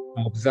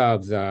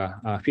observe the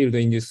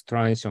field-induced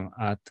transition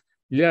at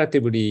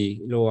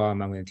relatively lower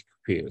magnetic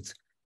fields.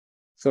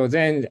 So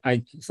then,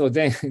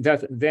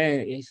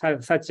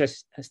 such a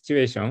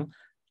situation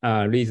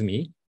leads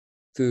me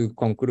to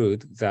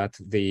conclude that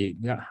the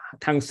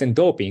tungsten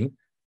doping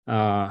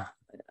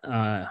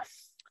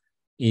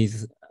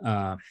is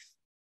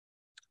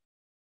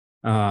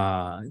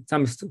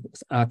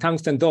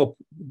tungsten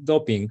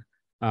doping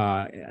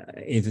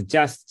is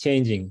just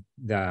changing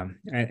the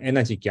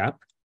energy gap,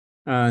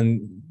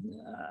 and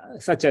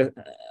such an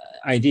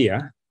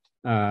idea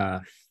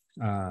can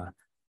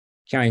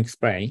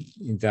explain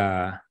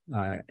the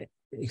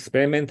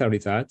experimental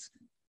results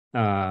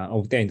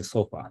obtained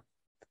so far.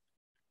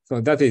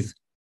 So that is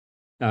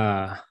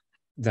the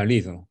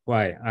reason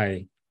why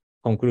I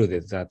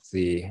concluded that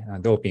the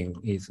doping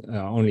is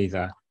only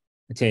the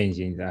change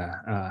in the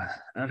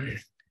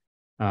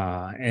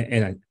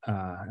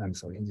I'm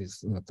sorry,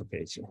 this is not the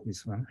page,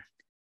 this one.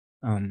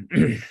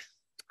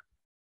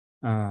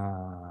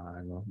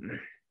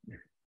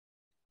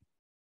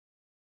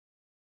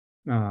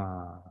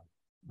 No.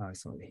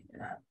 Sorry.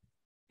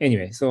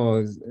 Anyway,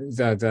 so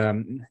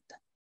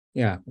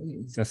yeah,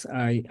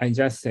 I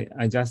just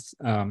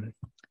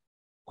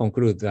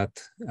conclude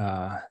that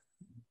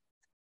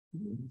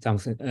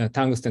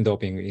tungsten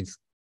doping is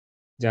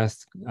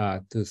just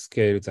to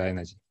scale the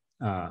energy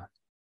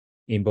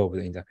involved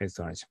in the phase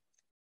transition.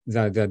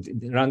 The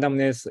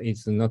randomness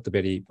is not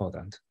very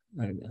important.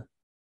 That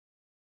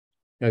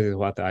is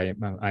what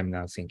I'm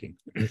now thinking.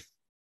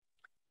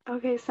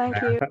 Okay,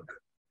 thank you.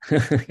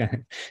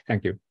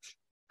 Thank you.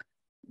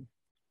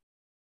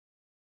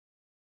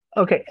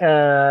 Okay,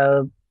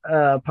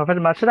 Professor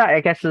Matsuda,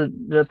 I guess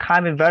the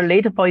time is very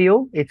late for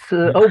you. It's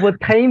over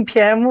 10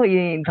 p.m.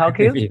 in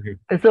Tokyo.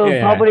 So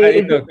yeah, probably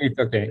it's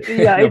okay.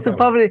 Yeah, no it's problem.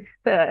 Probably.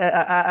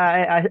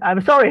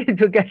 I'm sorry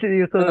to get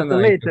you so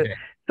late. Okay.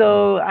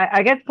 So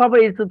I guess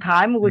probably it's the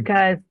time we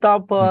can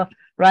stop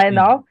right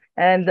now.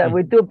 And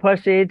we do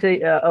appreciate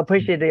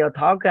your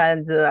talk,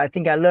 and I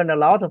think I learned a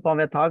lot from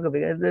your talk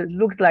because it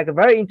looks like a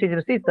very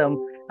interesting system.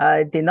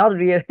 I did not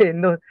really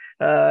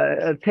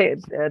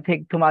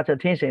take too much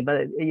attention,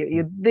 but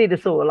you did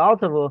show a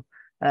lot of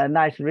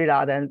nice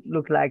result, and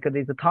look like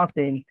this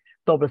tungsten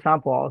doped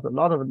samples. A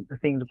lot of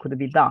things could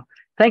be done.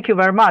 Thank you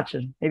very much.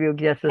 Maybe we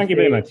just thank you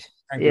very much.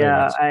 Thank you very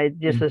much. I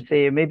just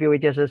say maybe we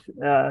just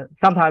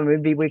sometime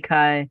maybe we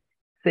can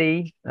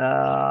see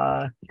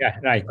yeah,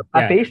 right.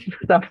 A face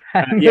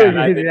sometime.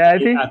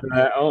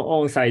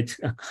 On site.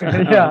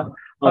 Yeah.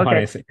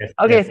 Okay. Yes.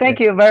 Okay. Yes, thank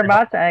you very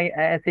much.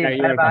 I say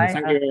bye bye.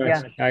 Thank you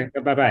very much.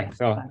 Bye bye.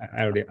 So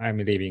I'm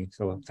leaving.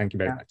 So thank you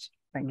very much.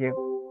 Thank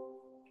you.